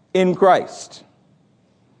in Christ.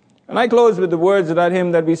 And I close with the words of that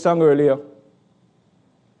hymn that we sung earlier.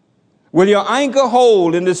 Will your anchor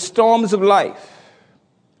hold in the storms of life?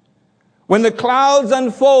 When the clouds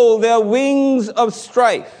unfold their wings of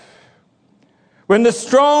strife, when the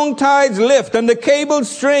strong tides lift and the cables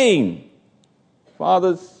strain,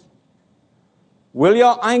 fathers, will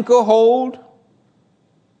your anchor hold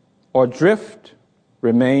or drift,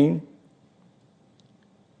 remain?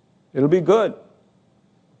 It'll be good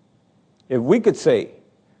if we could say,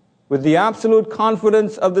 with the absolute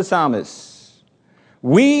confidence of the psalmist,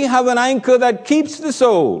 we have an anchor that keeps the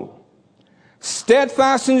soul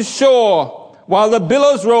steadfast and sure while the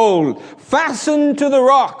billows roll, fastened to the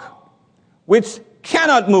rock which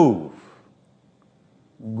cannot move,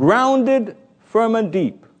 grounded firm and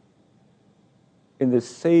deep in the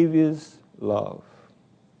Savior's love.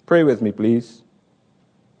 Pray with me, please.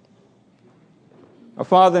 Our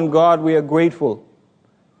Father and God, we are grateful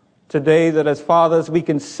today that as fathers we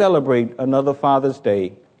can celebrate another Father's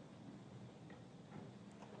Day.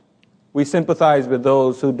 We sympathize with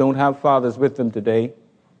those who don't have fathers with them today,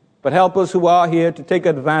 but help us who are here to take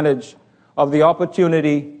advantage of the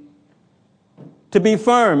opportunity to be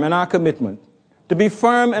firm in our commitment, to be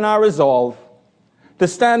firm in our resolve, to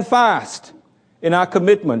stand fast in our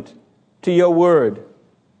commitment to your word,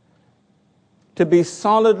 to be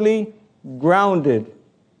solidly grounded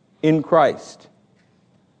in Christ.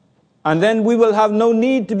 And then we will have no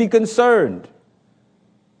need to be concerned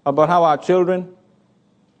about how our children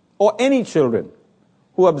or any children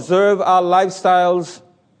who observe our lifestyles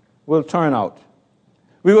will turn out.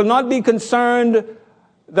 We will not be concerned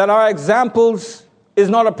that our examples is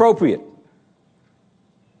not appropriate.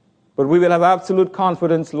 But we will have absolute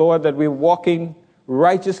confidence, Lord, that we're walking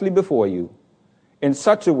righteously before you in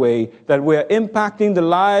such a way that we're impacting the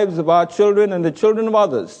lives of our children and the children of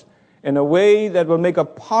others in a way that will make a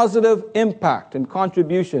positive impact and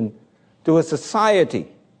contribution to a society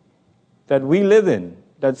that we live in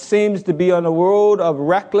that seems to be on a road of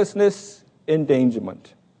recklessness,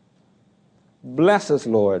 endangerment. Bless us,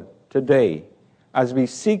 Lord, today as we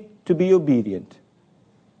seek to be obedient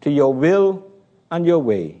to your will and your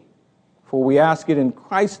way. For we ask it in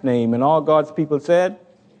Christ's name, and all God's people said,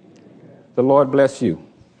 the Lord bless you.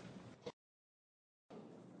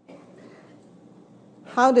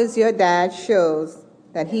 How does your dad show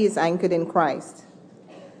that he is anchored in Christ?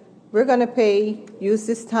 We're going to use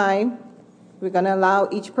this time. We're going to allow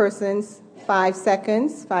each person's 5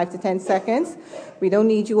 seconds, 5 to 10 seconds. We don't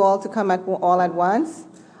need you all to come all at once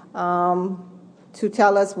to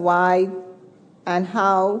tell us why and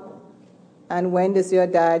how and when does your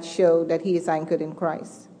dad show that he is anchored in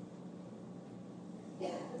Christ.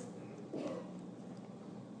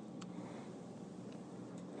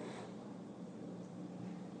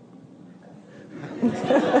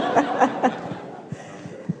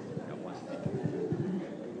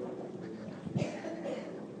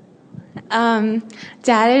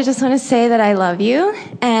 Dad, I just want to say that I love you,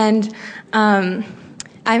 and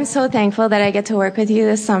I'm so thankful that I get to work with you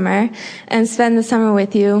this summer and spend the summer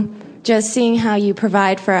with you, just seeing how you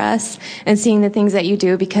provide for us and seeing the things that you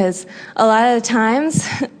do, because a lot of the times,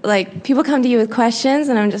 like, people come to you with questions,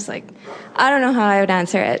 and I'm just like, I don't know how I would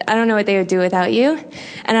answer it. I don't know what they would do without you,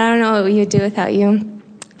 and I don't know what we would do without you.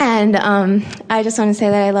 And I just want to say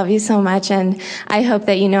that I love you so much, and I hope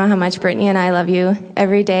that you know how much Brittany and I love you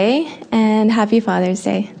every day, and happy Father's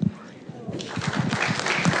Day.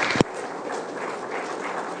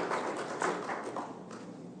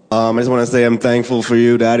 I just want to say I'm thankful for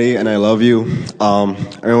you, Daddy, and I love you. I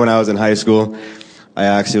remember when I was in high school, I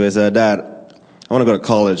asked you, I said, Dad, I want to go to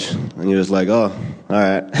college. And you was like, oh, all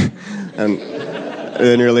right. And I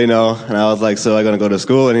didn't really know. And I was like, so I'm going to go to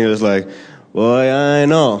school? And he was like, well, I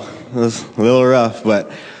know. It was a little rough,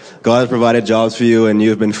 but God has provided jobs for you, and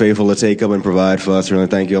you've been faithful to take up and provide for us. Really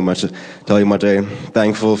thank you much. Tell you how much I'm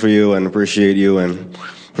thankful for you and appreciate you and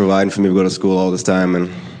providing for me to go to school all this time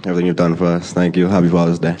and everything you've done for us. Thank you. Happy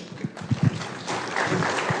Father's Day.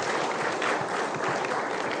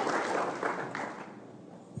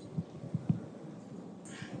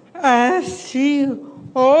 As you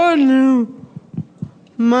all knew,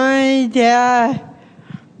 my dad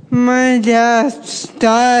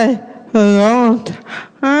died a long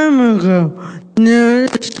time ago. News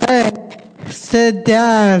said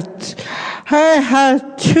that I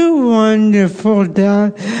had two wonderful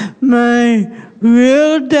dads. My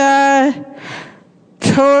real dad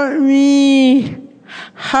taught me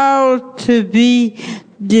how to be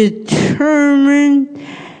determined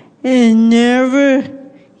and never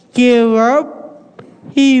give up.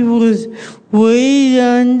 He was way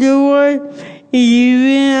underway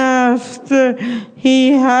even after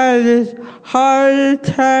he had his heart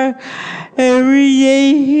attack. Every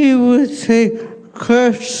day he would say,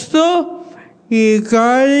 Crystal, you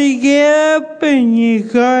gotta get up and you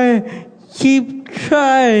gotta keep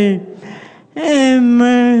trying. And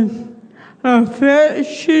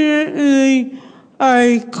affectionately,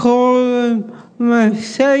 I call him my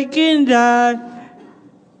second dad.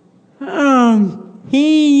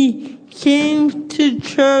 He came to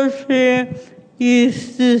church here,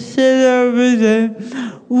 used to sit over there.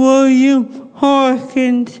 William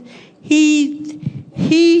Hawkins,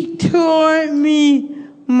 he taught me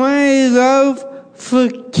my love for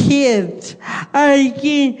kids. I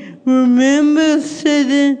can remember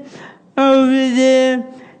sitting over there,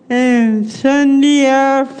 and Sunday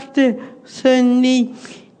after Sunday,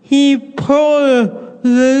 he pulled a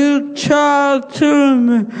little child to him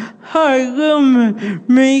and hug him and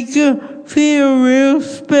make him feel real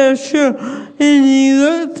special. And he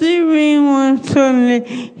looked at me one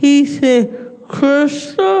Sunday, he said,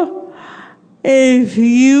 Crystal, if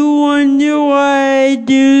you wonder why I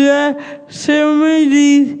do that, some of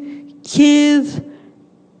these kids,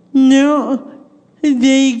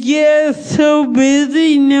 they get so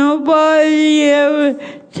busy, nobody ever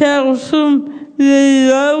tells them they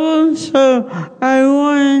love them, so I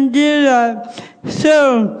want to do that.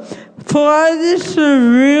 So, Fathers are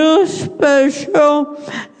real special,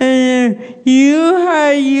 and if you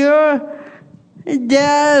had your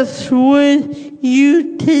dads with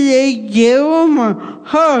you today, give them a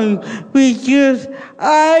hug, because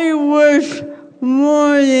I wish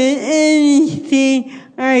more than anything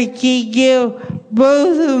I could give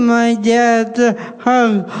both of my dads a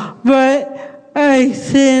hug, but I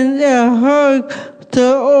send a hug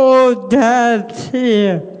to all dads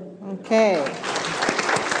here. Okay.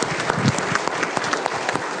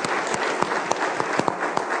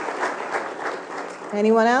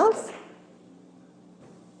 Anyone else?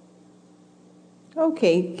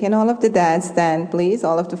 Okay, can all of the dads stand, please?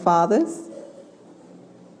 All of the fathers?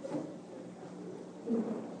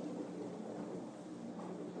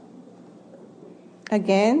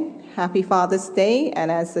 Again, happy Father's Day, and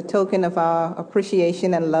as a token of our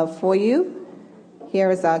appreciation and love for you, here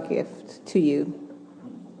is our gift to you.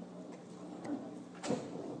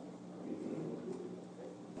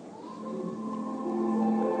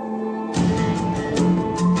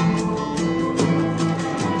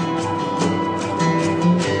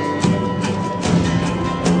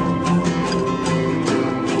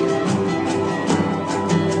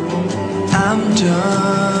 I'm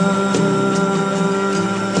done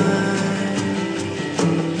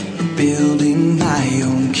building my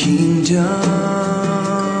own kingdom.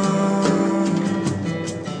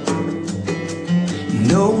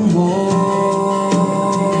 No more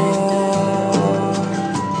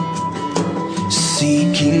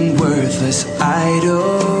seeking worthless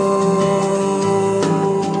idols.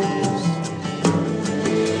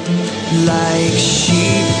 Like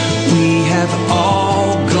sheep, we have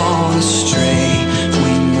all gone astray.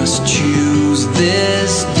 We must choose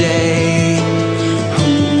this day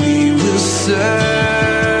whom we will serve.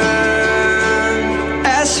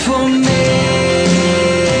 As for me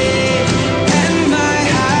and my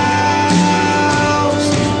house,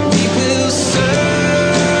 we will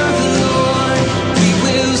serve the Lord. We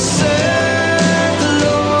will serve the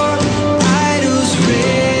Lord. Idols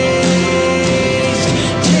raised,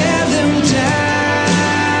 tear them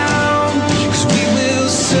down. 'Cause we will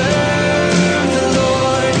serve the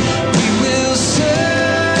Lord. We will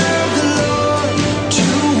serve the Lord. To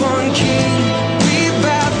one King we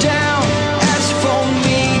bow down. As for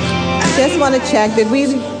me, Just want to check, did we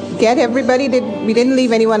get everybody? We didn't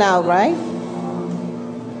leave anyone out, right?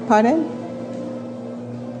 Pardon?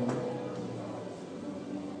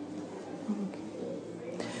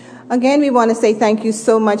 Again, we want to say thank you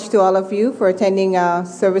so much to all of you for attending our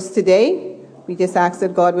service today. We just ask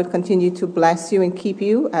that God would continue to bless you and keep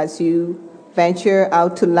you as you venture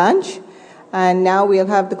out to lunch. And now we'll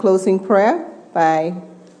have the closing prayer by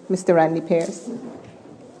Mr. Randy Pearce.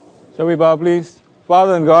 Shall we bow, please?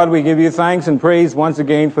 Father and God, we give you thanks and praise once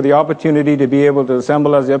again for the opportunity to be able to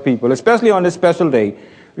assemble as your people, especially on this special day.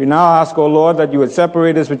 We now ask, O Lord, that you would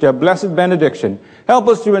separate us with your blessed benediction. Help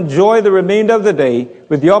us to enjoy the remainder of the day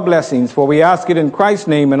with your blessings, for we ask it in Christ's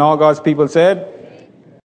name, and all God's people said,